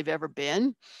conditioned as they've ever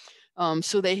been.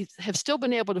 So they have still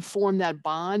been able to form that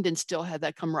bond and still have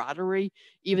that camaraderie,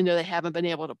 even though they haven't been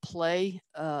able to play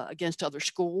against other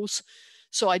schools.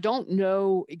 So I don't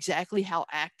know exactly how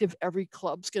active every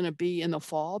club's going to be in the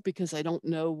fall, because I don't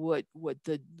know what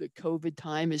the COVID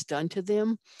time has done to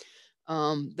them.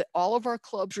 All of our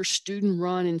clubs are student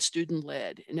run and student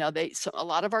led. Now a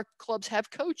lot of our clubs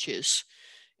have coaches,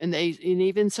 and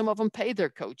even some of them pay their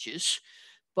coaches.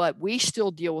 But we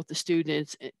still deal with the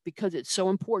students, because it's so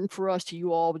important for us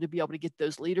you all to be able to get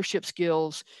those leadership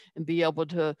skills and be able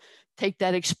to take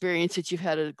that experience that you've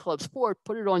had at a club sport,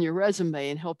 put it on your resume,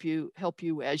 and help you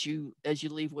as you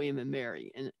leave William and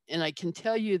Mary. And I can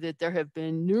tell you that there have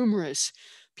been numerous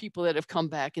people that have come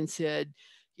back and said,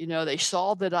 they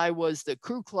saw that I was the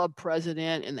crew club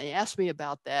president, and they asked me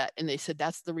about that, and they said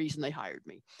that's the reason they hired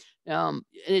me. And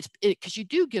it's because you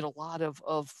do get a lot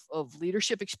of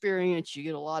leadership experience. You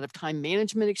get a lot of time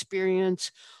management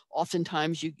experience.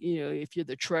 Oftentimes, if you're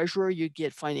the treasurer, you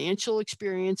get financial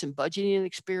experience and budgeting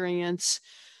experience.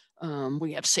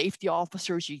 We have safety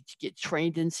officers. You get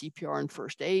trained in CPR and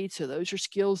first aid. So those are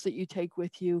skills that you take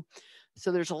with you.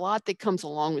 So there's a lot that comes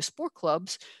along with sport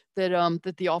clubs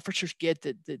that the officers get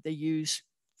that they use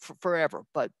forever.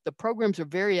 But the programs are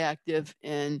very active,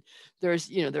 and they're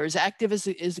as active as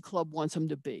the club wants them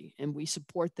to be, and we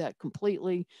support that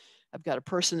completely. I've got a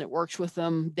person that works with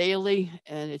them daily,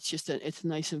 and it's a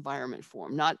nice environment for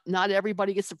them. Not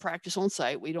everybody gets to practice on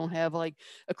site. We don't have like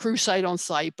a crew site on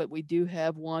site, but we do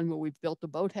have one where we've built a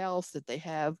boathouse that they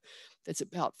have that's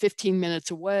about 15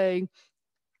 minutes away.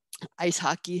 Ice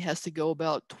hockey has to go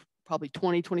about probably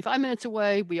 20, 25 minutes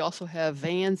away. We also have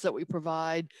vans that we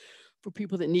provide for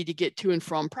people that need to get to and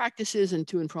from practices and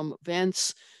to and from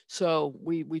events. So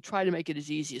we try to make it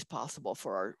as easy as possible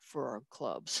for our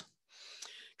clubs.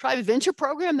 Tribe Adventure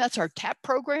Program, that's our TAP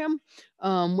program,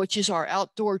 which is our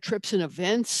outdoor trips and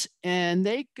events. And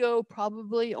they go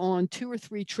probably on 2 or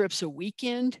 3 trips a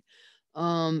weekend.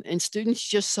 And students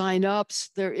just sign up.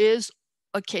 There is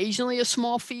occasionally a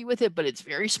small fee with it, but it's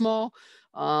very small.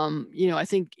 I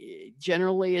think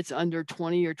generally it's under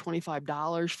 $20 or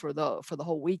 $25 for the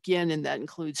whole weekend, and that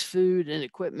includes food and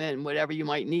equipment and whatever you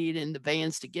might need in the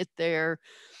vans to get there.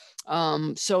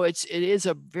 So it is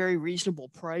a very reasonable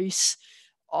price.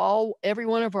 Every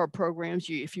one of our programs,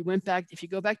 if you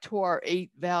go back to our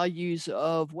 8 values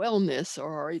of wellness,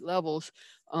 or our 8 levels,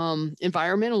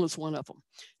 environmental is one of them.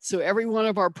 So every one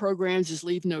of our programs is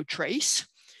leave no trace.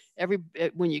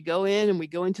 When you go in and we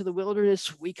go into the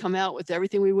wilderness, we come out with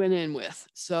everything we went in with.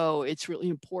 So it's really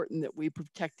important that we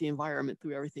protect the environment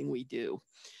through everything we do.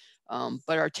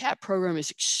 But our TAP program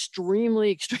is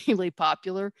extremely, extremely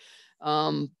popular.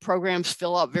 Programs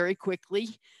fill up very quickly.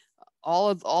 All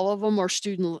of them are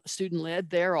student led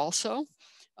there also.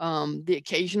 The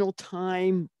occasional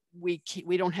time we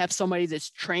don't have somebody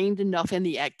that's trained enough in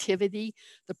the activity.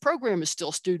 The program is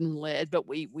still student led, but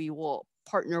we will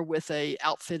partner with a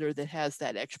outfitter that has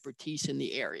that expertise in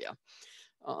the area.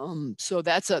 So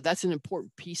that's an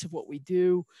important piece of what we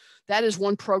do. That is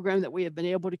one program that we have been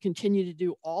able to continue to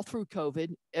do all through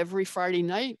COVID. Every Friday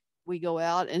night, we go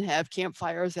out and have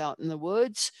campfires out in the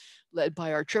woods, led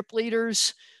by our trip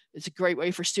leaders. It's a great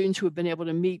way for students who have been able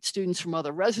to meet students from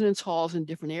other residence halls in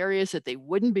different areas that they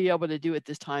wouldn't be able to do at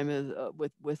this time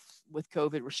with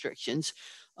COVID restrictions.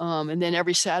 And then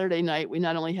every Saturday night, we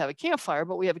not only have a campfire,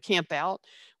 but we have a camp out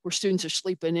where students are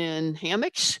sleeping in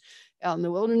hammocks out in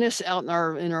the wilderness, out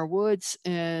in our woods,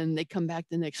 and they come back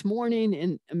the next morning.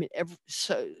 And I mean,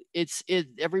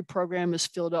 every program is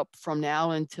filled up from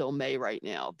now until May right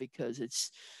now, because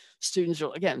students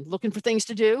are, again, looking for things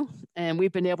to do, and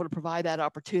we've been able to provide that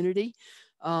opportunity.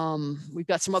 We've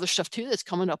got some other stuff too that's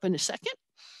coming up in a second.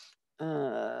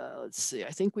 Let's see,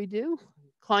 I think we do.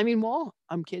 Climbing wall,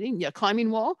 I'm kidding. Yeah, climbing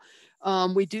wall.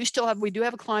 We do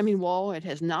have a climbing wall. It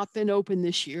has not been open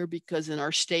this year because in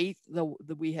our state,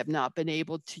 we have not been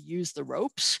able to use the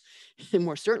ropes, and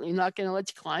we're certainly not going to let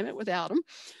you climb it without them.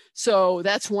 So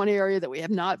that's one area that we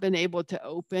have not been able to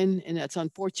open, and that's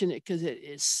unfortunate because it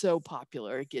is so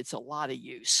popular. It gets a lot of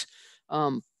use.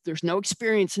 There's no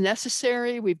experience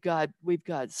necessary. We've got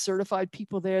certified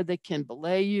people there that can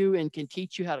belay you and can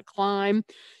teach you how to climb.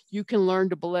 You can learn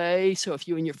to belay. So if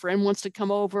you and your friend wants to come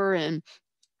over and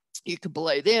you can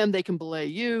belay them, they can belay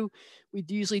you. We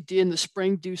usually in the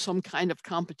spring do some kind of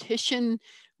competition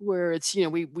where it's,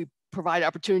 we provide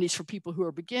opportunities for people who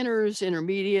are beginners,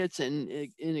 intermediates, and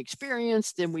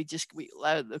inexperienced. And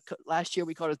last year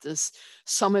we called it this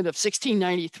Summit of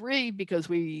 1693 because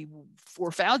we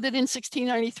were founded in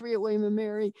 1693 at William and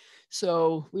Mary.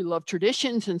 So we love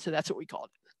traditions, and so that's what we called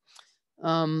it.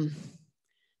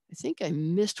 I think I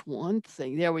missed one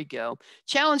thing. There we go.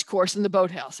 Challenge course in the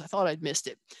boathouse. I thought I'd missed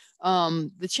it.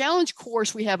 The challenge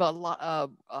course, we have a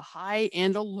high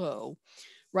and a low.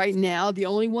 Right now, the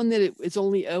only one that is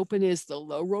only open is the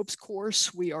low ropes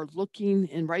course. We are looking,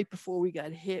 and right before we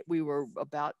got hit, we were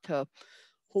about to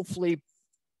hopefully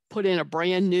put in a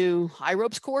brand new high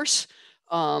ropes course.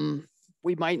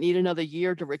 We might need another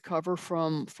year to recover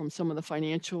from some of the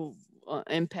financial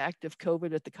impact of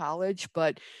COVID at the college,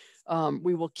 but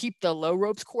we will keep the low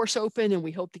ropes course open, and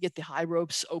we hope to get the high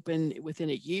ropes open within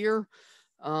a year.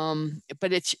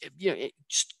 But it's,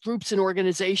 groups and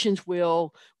organizations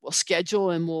will schedule,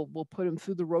 and we'll put them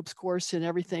through the ropes course and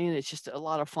everything. And it's just a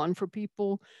lot of fun for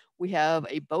people. We have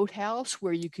a boathouse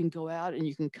where you can go out and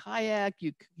you can kayak,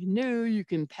 you can canoe, you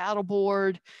can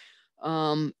paddleboard.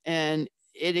 And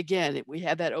we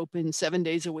have that open 7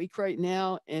 days a week right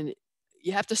now. And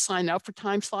you have to sign up for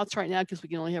time slots right now because we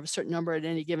can only have a certain number at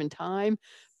any given time,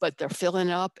 but they're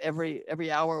filling up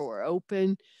every hour we're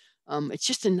open. It's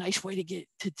just a nice way to get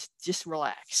to just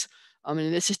relax. And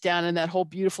this is down in that whole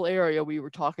beautiful area we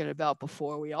were talking about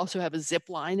before. We also have a zip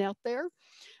line out there,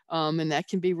 and that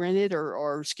can be rented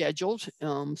or scheduled.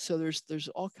 So there's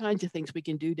all kinds of things we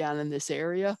can do down in this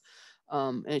area.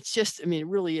 And it's just, it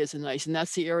really is nice. And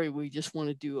that's the area we just want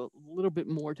to do a little bit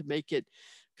more to make it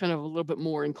kind of a little bit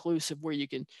more inclusive, where you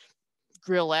can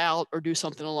grill out or do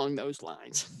something along those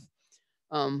lines.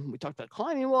 We talked about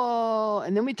climbing wall,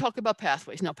 and then we talked about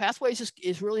pathways. Now, pathways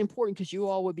is really important because you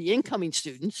all would be incoming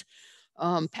students.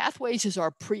 Pathways is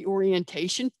our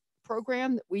pre-orientation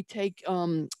program that we take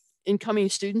incoming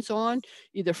students on,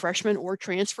 either freshmen or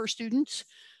transfer students.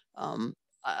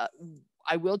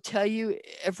 I will tell you,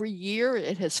 every year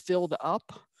it has filled up.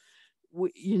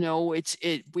 It's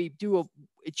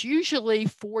usually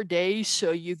 4 days.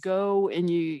 So you go and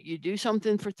you do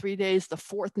something for 3 days. The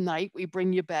fourth night, we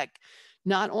bring you back,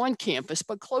 not on campus,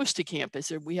 but close to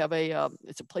campus. We have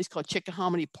it's a place called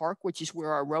Chickahominy Park, which is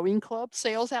where our rowing club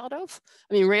sails out of.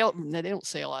 I mean, they don't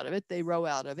sail out of it, they row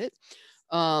out of it.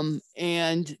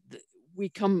 And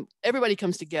everybody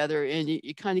comes together, and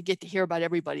you kind of get to hear about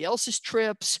everybody else's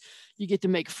trips. You get to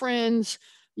make friends.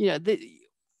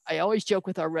 I always joke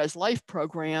with our Res Life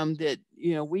program that,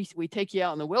 we take you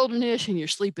out in the wilderness and you're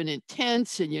sleeping in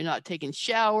tents and you're not taking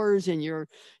showers and you're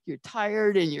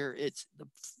tired and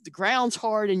the ground's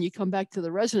hard, and you come back to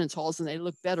the residence halls and they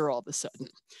look better all of a sudden.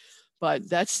 But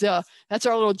that's our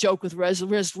little joke with Res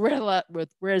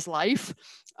Life.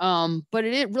 But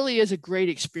it really is a great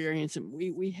experience.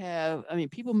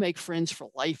 And people make friends for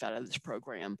life out of this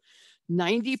program.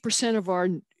 90% of our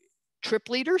trip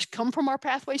leaders come from our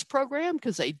Pathways program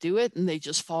because they do it and they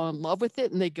just fall in love with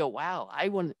it and they go, wow, I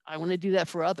want to do that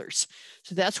for others.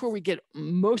 So that's where we get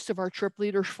most of our trip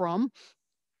leaders from.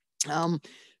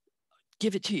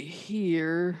 Give it to you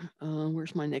here.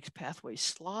 Where's my next Pathways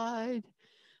slide?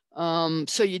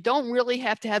 So you don't really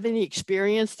have to have any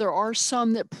experience. There are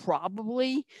some that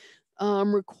probably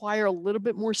require a little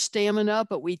bit more stamina,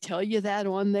 but we tell you that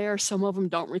on there. Some of them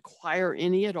don't require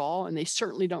any at all, and they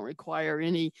certainly don't require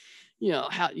any,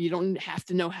 you don't have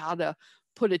to know how to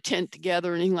put a tent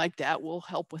together or anything like that. We'll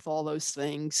help with all those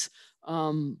things.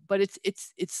 But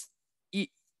it's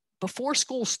before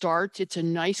school starts, it's a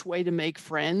nice way to make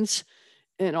friends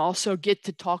and also get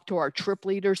to talk to our trip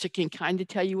leaders that can kind of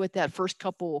tell you what that first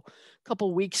couple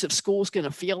weeks of school is going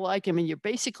to feel like. I mean, you're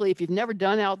basically, if you've never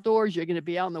done outdoors, you're going to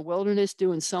be out in the wilderness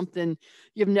doing something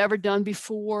you've never done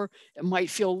before. It might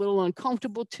feel a little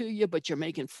uncomfortable to you, but you're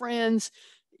making friends.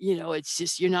 It's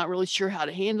just, you're not really sure how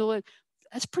to handle it.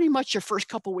 That's pretty much your first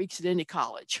couple weeks at any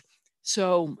college.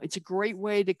 So it's a great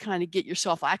way to kind of get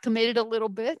yourself acclimated a little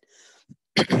bit.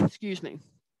 Excuse me.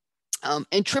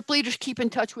 And trip leaders keep in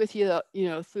touch with you,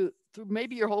 through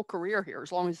maybe your whole career here,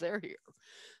 as long as they're here.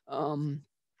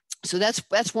 So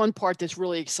that's one part that's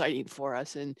really exciting for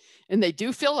us. And they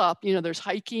do fill up, there's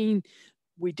hiking.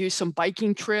 We do some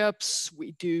biking trips.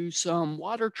 We do some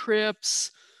water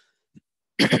trips.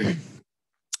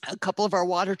 A couple of our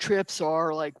water trips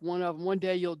are like one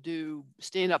day you'll do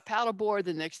stand up paddleboard.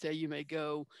 The next day you may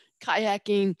go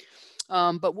kayaking.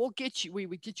 But we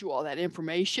get you all that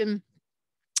information,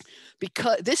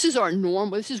 because this is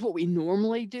what we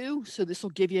normally do. So this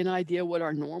will give you an idea what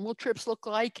our normal trips look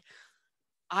like.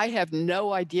 I have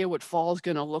no idea what fall is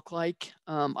going to look like.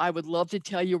 I would love to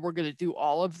tell you we're going to do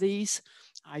all of these.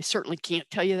 I certainly can't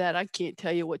tell you that. I can't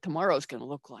tell you what tomorrow is going to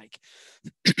look like.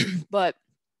 But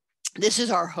this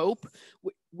is our hope.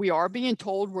 We are being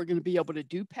told we're going to be able to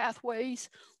do pathways.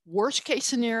 Worst case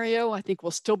scenario, I think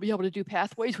we'll still be able to do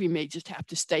pathways. We may just have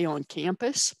to stay on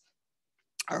campus.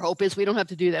 Our hope is we don't have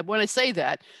to do that. When I say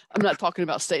that, I'm not talking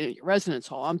about staying at your residence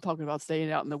hall. I'm talking about staying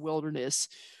out in the wilderness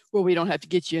where we don't have to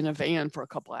get you in a van for a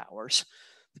couple hours.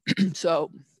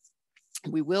 So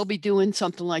we will be doing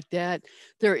something like that.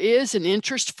 There is an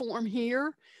interest form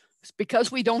here.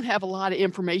 Because we don't have a lot of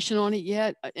information on it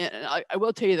yet. And I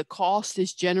will tell you the cost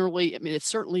is generally, it's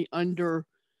certainly under,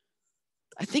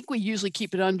 I think we usually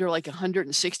keep it under like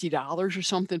 $160 or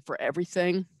something for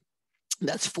everything.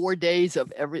 That's 4 days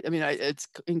of it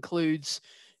includes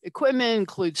equipment,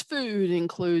 includes food,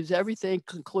 includes everything,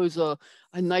 includes a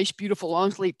nice, beautiful long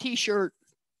sleeve t-shirt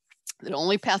that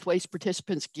only Pathways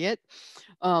participants get.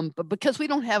 But because we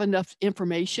don't have enough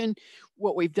information,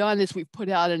 what we've done is we put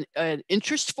out an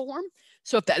interest form.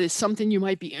 So if that is something you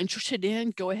might be interested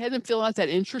in, go ahead and fill out that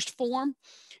interest form.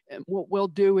 And what we'll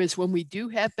do is when we do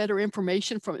have better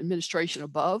information from administration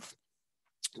above,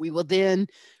 we will then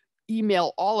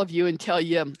email all of you and tell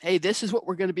you, hey, this is what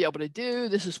we're going to be able to do.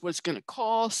 This is what it's going to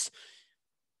cost.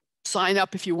 Sign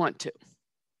up if you want to.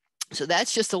 So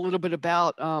that's just a little bit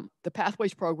about the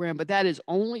Pathways program, but that is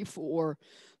only for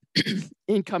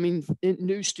incoming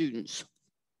new students.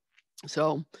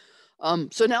 So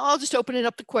now I'll just open it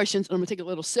up to questions. I'm going to take a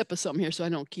little sip of something here so I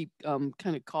don't keep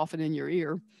kind of coughing in your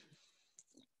ear.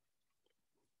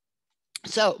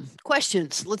 So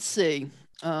questions, let's see.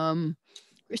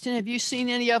 Kristen, have you seen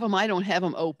any of them? I don't have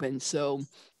them open, so.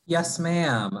 Yes,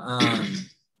 ma'am.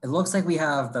 it looks like we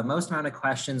have the most amount of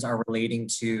questions are relating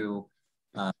to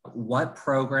what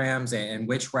programs and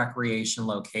which recreation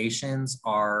locations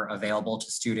are available to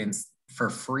students for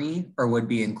free or would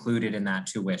be included in that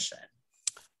tuition?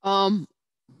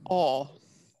 All.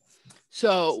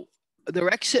 So the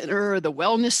rec center, the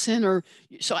wellness center.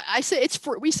 So I say it's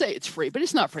free. We say it's free, but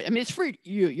it's not free. I mean, it's free.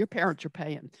 Your parents are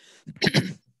paying.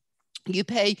 you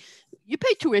pay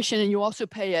tuition, and you also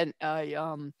pay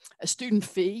a student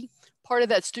fee. Part of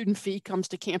that student fee comes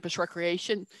to campus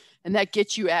recreation, and that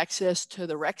gets you access to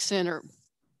the rec center,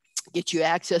 get you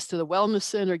access to the wellness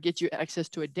center, get you access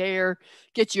to a dare,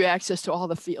 get you access to all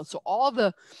the fields. So all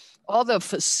the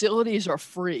facilities are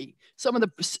free. Some of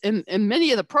the and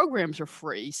many of the programs are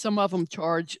free. Some of them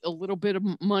charge a little bit of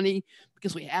money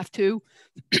because we have to,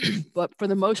 but for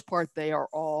the most part, they are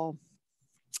all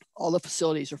the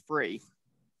facilities are free.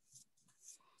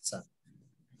 So,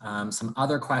 some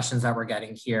other questions that we're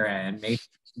getting here, and maybe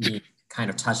we kind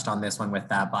of touched on this one with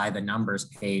that by the numbers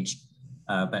page.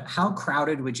 But how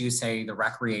crowded would you say the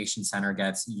recreation center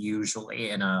gets usually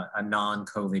in a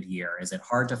non-COVID year? Is it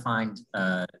hard to find,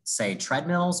 say,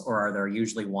 treadmills, or are there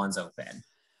usually ones open?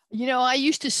 You know, I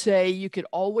used to say you could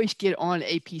always get on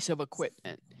a piece of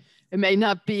equipment. It may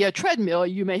not be a treadmill.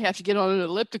 You may have to get on an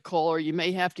elliptical, or you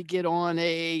may have to get on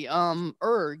a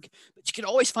erg, but you can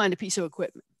always find a piece of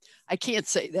equipment. I can't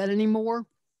say that anymore.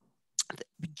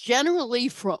 Generally,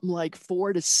 from like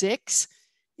 4 to 6,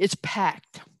 it's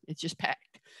packed. It's just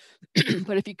packed.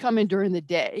 But if you come in during the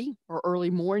day or early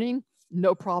morning,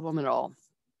 no problem at all.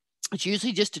 It's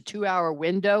usually just a 2-hour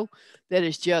window that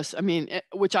is just, I mean,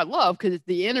 which I love because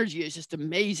the energy is just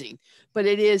amazing. But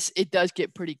it does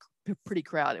get pretty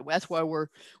crowded. That's why we're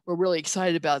really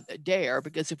excited about the DARE,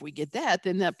 because if we get that,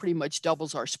 then that pretty much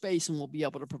doubles our space and we'll be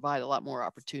able to provide a lot more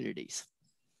opportunities.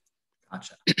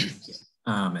 Gotcha. Thank you.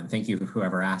 And thank you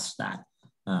whoever asked that.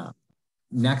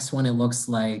 Next one, it looks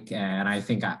like, and I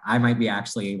think I might be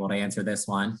actually able to answer this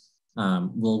one.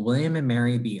 Will William and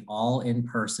Mary be all in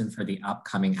person for the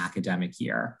upcoming academic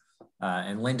year?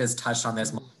 And Linda's touched on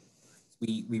this.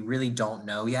 We really don't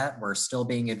know yet. We're still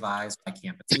being advised by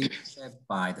campus leadership,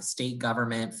 by the state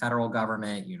government, federal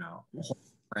government, you know, a whole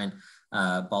different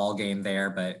ball game there.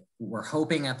 But we're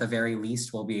hoping at the very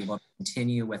least we'll be able to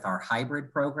continue with our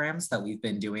hybrid programs that we've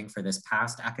been doing for this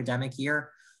past academic year.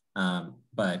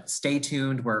 But stay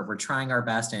tuned. We're trying our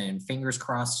best, and fingers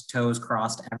crossed, toes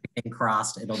crossed, everything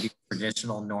crossed. It'll be a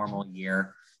traditional normal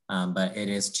year, but it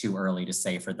is too early to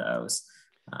say for those.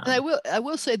 And I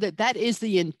will say that is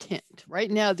the intent.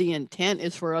 Right now, the intent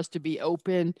is for us to be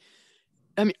open.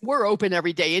 I mean, we're open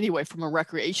every day anyway from a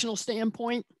recreational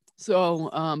standpoint. So,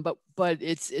 but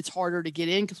it's harder to get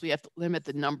in because we have to limit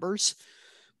the numbers.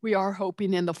 We are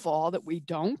hoping in the fall that we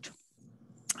don't.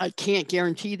 I can't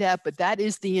guarantee that, but that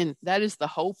is the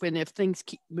hope. And if things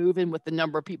keep moving with the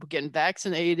number of people getting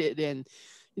vaccinated and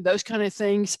those kind of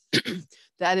things,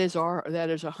 that is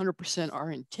 100%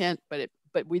 our intent.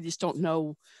 But we just don't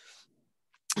know.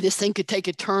 This thing could take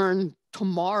a turn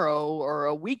tomorrow or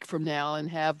a week from now and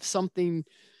have something,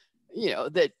 you know,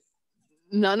 that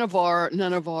none of our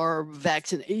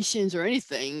vaccinations or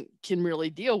anything can really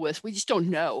deal with. We just don't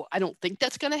know. I don't think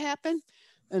that's going to happen.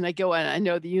 And I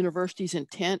know the university's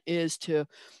intent is to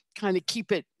kind of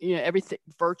keep it, you know, everything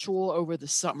virtual over the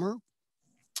summer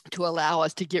to allow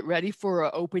us to get ready for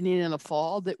an opening in the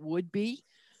fall that would be.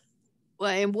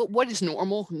 And what is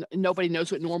normal? Nobody knows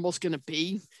what normal is going to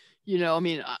be. You know, I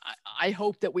mean, I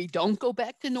hope that we don't go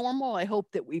back to normal. I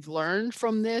hope that we've learned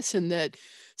from this and that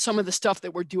some of the stuff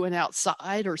that we're doing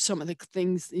outside or some of the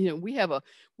things, you know,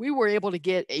 we were able to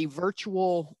get a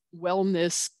virtual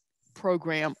wellness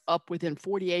program up within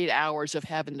 48 hours of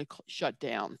having to shut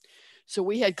down. So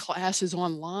we had classes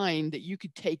online that you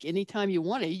could take anytime you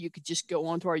wanted. You could just go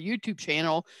onto our YouTube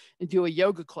channel and do a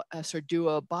yoga class or do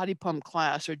a body pump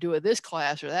class or do this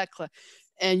class or that class.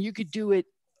 And you could do it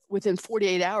within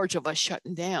 48 hours of us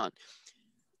shutting down.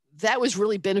 That was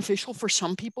really beneficial for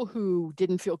some people who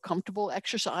didn't feel comfortable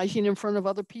exercising in front of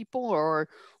other people or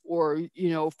you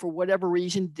know, for whatever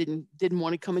reason didn't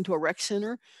want to come into a rec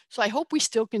center. So I hope we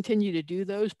still continue to do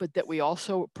those, but that we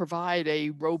also provide a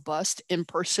robust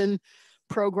in-person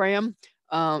program.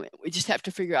 We just have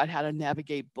to figure out how to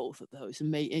navigate both of those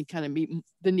and kind of meet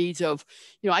the needs of,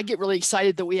 you know, I get really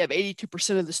excited that we have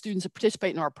 82% of the students that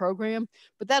participate in our program,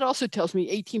 but that also tells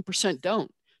me 18%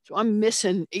 don't. So I'm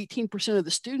missing 18% of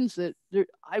the students that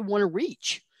I want to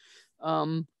reach.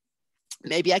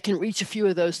 Maybe I can reach a few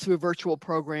of those through virtual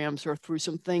programs or through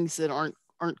some things that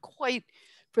aren't quite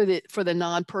for the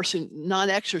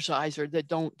non-exerciser that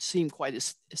don't seem quite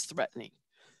as threatening.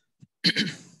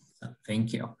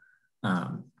 Thank you.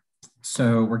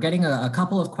 So we're getting a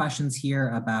couple of questions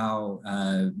here about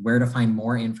where to find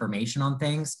more information on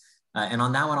things. And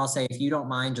on that one, I'll say, if you don't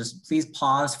mind, just please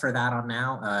pause for that on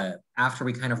now. After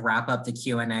we kind of wrap up the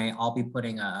Q&A, I'll be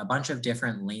putting a bunch of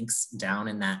different links down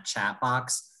in that chat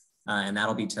box, and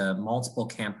that'll be to multiple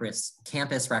campus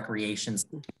recreations.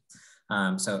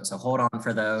 So hold on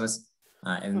for those.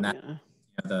 And that,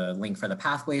 the link for the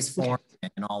pathways form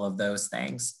and all of those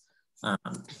things.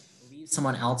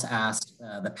 Someone else asked,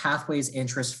 the pathways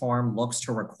interest form looks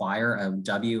to require a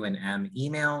W&M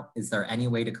email. Is there any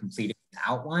way to complete it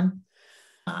without one?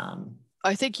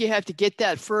 I think you have to get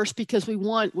that first, because we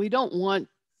don't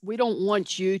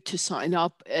want you to sign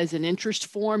up as an interest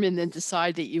form and then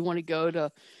decide that you want to go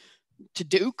to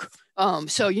Duke.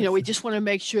 So, we just want to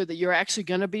make sure that you're actually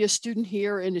going to be a student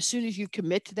here. And as soon as you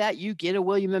commit to that, you get a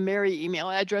William & Mary email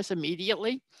address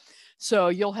immediately. So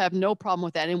you'll have no problem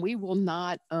with that. And we will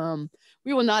not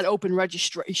open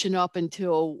registration up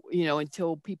until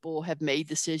people have made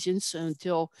decisions.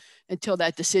 So until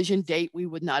that decision date, we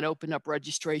would not open up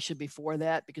registration before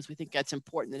that, because we think that's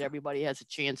important that everybody has a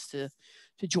chance to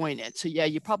join it. So yeah,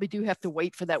 you probably do have to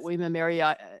wait for that William & Mary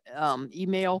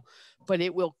email, but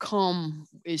it will come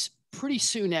is pretty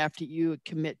soon after you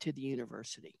commit to the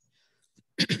university.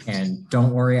 And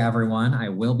don't worry, everyone, I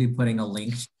will be putting a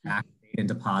link to the activate and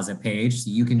deposit page,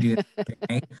 so you can do it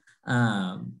today.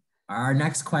 Our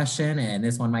next question, and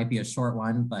this one might be a short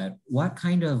one, but what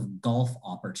kind of golf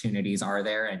opportunities are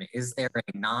there, and is there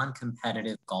a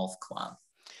non-competitive golf club?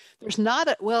 There's not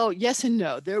well, yes and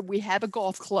no. We have a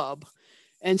golf club.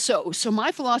 And so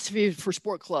my philosophy for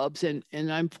sport clubs, and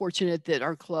I'm fortunate that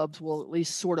our clubs will at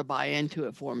least sort of buy into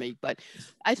it for me, but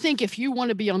I think if you want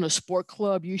to be on a sport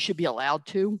club, you should be allowed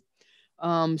to.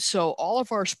 So all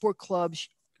of our sport clubs,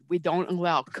 we don't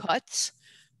allow cuts.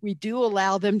 We do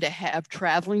allow them to have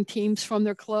traveling teams from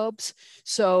their clubs.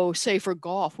 So say for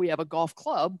golf, we have a golf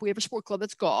club, we have a sport club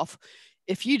that's golf.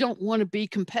 If you don't want to be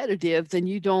competitive, then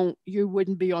you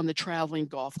wouldn't be on the traveling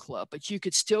golf club, but you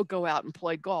could still go out and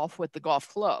play golf with the golf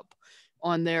club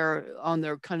on their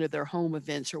kind of their home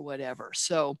events or whatever.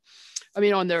 So, I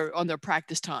mean, on their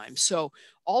practice time. So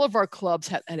all of our clubs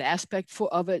have an aspect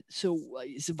of it. So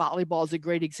volleyball is a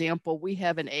great example. We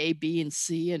have an A, B, and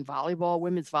C in volleyball,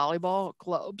 women's volleyball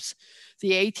clubs.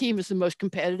 The A team is the most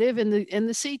competitive, and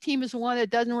the C team is the one that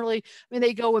doesn't really, I mean,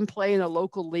 they go and play in a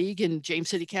local league in James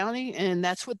City County, and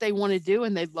that's what they want to do,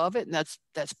 and they love it, and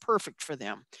that's perfect for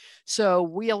them. So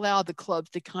we allow the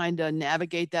clubs to kind of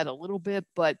navigate that a little bit,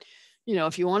 but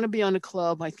if you want to be on a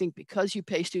club, I think because you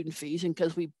pay student fees and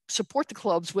because we support the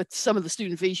clubs with some of the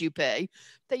student fees you pay,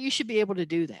 that you should be able to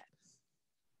do that.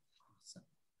 Awesome.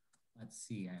 Let's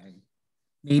see.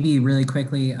 Maybe really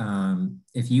quickly,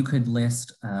 if you could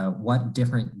list what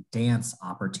different dance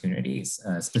opportunities,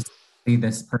 specifically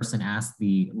this person asked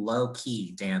the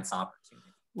low-key dance opportunity.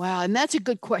 Wow, and that's a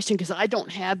good question, because I don't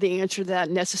have the answer to that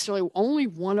necessarily. Only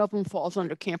one of them falls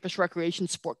under campus recreation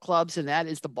sport clubs, and that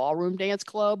is the ballroom dance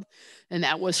club. And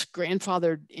that was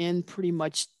grandfathered in pretty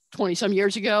much 20 some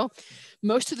years ago.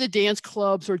 Most of the dance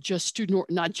clubs are just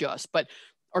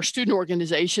are student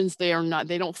organizations. They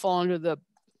don't fall under the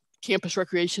campus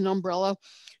recreation umbrella.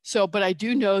 So, but I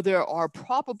do know there are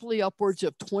probably upwards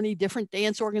of 20 different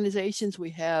dance organizations.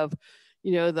 We have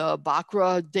the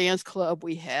Bacra Dance Club,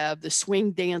 we have the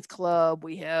Swing Dance Club,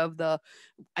 I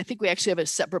think we actually have a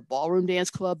separate ballroom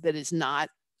dance club that is not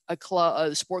a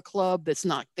sport club, that's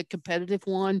not the competitive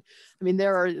one. I mean,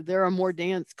 there are more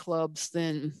dance clubs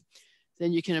than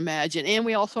you can imagine. And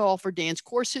we also offer dance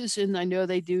courses, and I know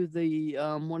they do the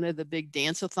one of the big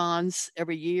dance-a-thons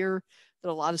every year that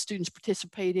a lot of students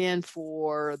participate in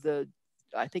for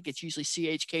I think it's usually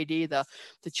CHKD,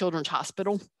 the Children's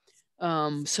Hospital.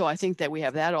 So I think that we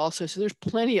have that also. So there's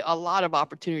a lot of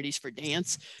opportunities for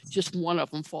dance. Just one of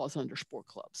them falls under sport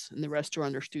clubs, and the rest are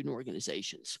under student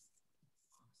organizations.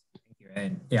 Thank you.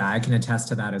 And yeah, I can attest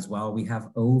to that as well. We have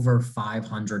over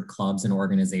 500 clubs and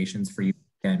organizations for you to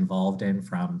get involved in,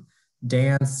 from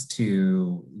dance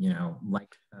to,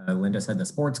 like Linda said, the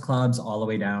sports clubs, all the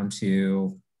way down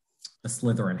to the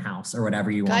Slytherin house or whatever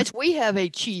you want. Guys, we have a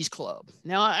cheese club.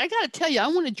 Now, I got to tell you, I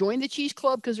want to join the cheese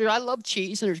club because I love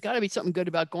cheese, and there's got to be something good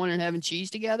about going and having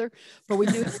cheese together. But we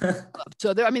do.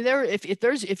 So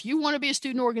if you want to be a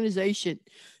student organization,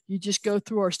 you just go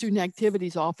through our student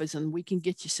activities office, and we can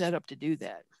get you set up to do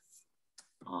that.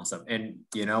 Awesome. And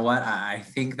you know what? I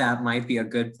think that might be a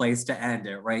good place to end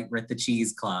it, right? With the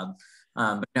cheese club.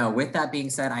 But no, with that being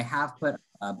said, I have put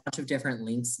a bunch of different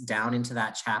links down into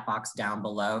that chat box down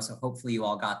below. So hopefully you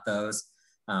all got those.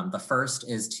 The first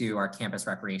is to our campus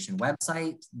recreation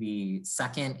website. The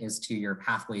second is to your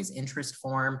Pathways interest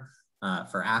form.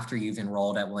 for after you've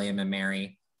enrolled at William &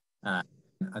 Mary. The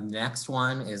next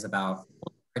one is about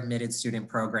admitted student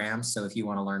programs. So if you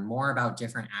want to learn more about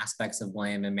different aspects of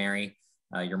William & Mary,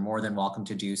 you're more than welcome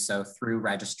to do so through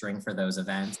registering for those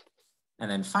events.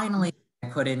 And then finally, I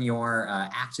put in your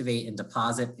activate and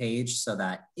deposit page so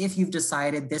that if you've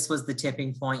decided this was the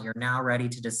tipping point, you're now ready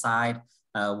to decide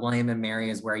William & Mary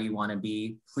is where you want to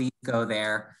be, please go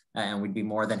there and we'd be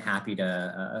more than happy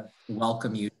to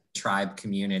welcome you to the tribe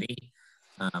community.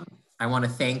 I want to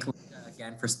thank Linda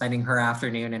again for spending her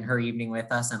afternoon and her evening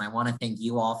with us, and I want to thank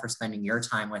you all for spending your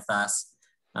time with us.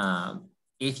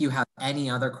 If you have any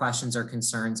other questions or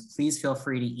concerns, please feel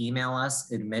free to email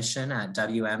us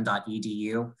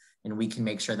admission@wm.edu, and we can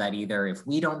make sure that either if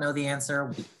we don't know the answer,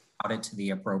 we route it to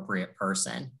the appropriate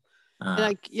person.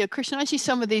 Yeah, Christian, I see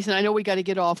some of these, and I know we got to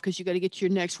get off because you got to get to your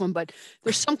next one. But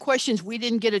there's some questions we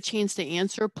didn't get a chance to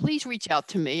answer. Please reach out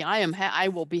to me. I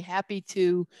will be happy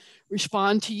to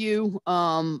respond to you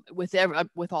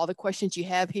with all the questions you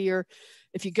have here.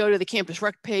 If you go to the campus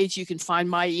rec page, you can find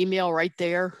my email right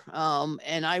there,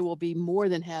 and I will be more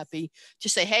than happy to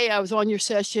say, "Hey, I was on your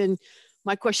session.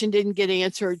 My question didn't get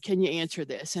answered. Can you answer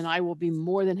this?" And I will be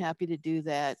more than happy to do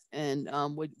that, and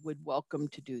would welcome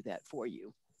to do that for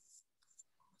you.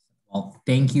 Well,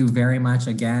 thank you very much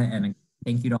again. And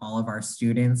thank you to all of our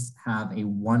students. Have a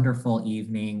wonderful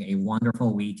evening, a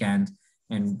wonderful weekend,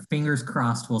 and fingers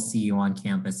crossed we'll see you on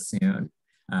campus soon.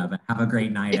 But have a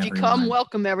great night, If you everyone. come,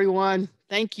 welcome everyone.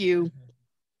 Thank you.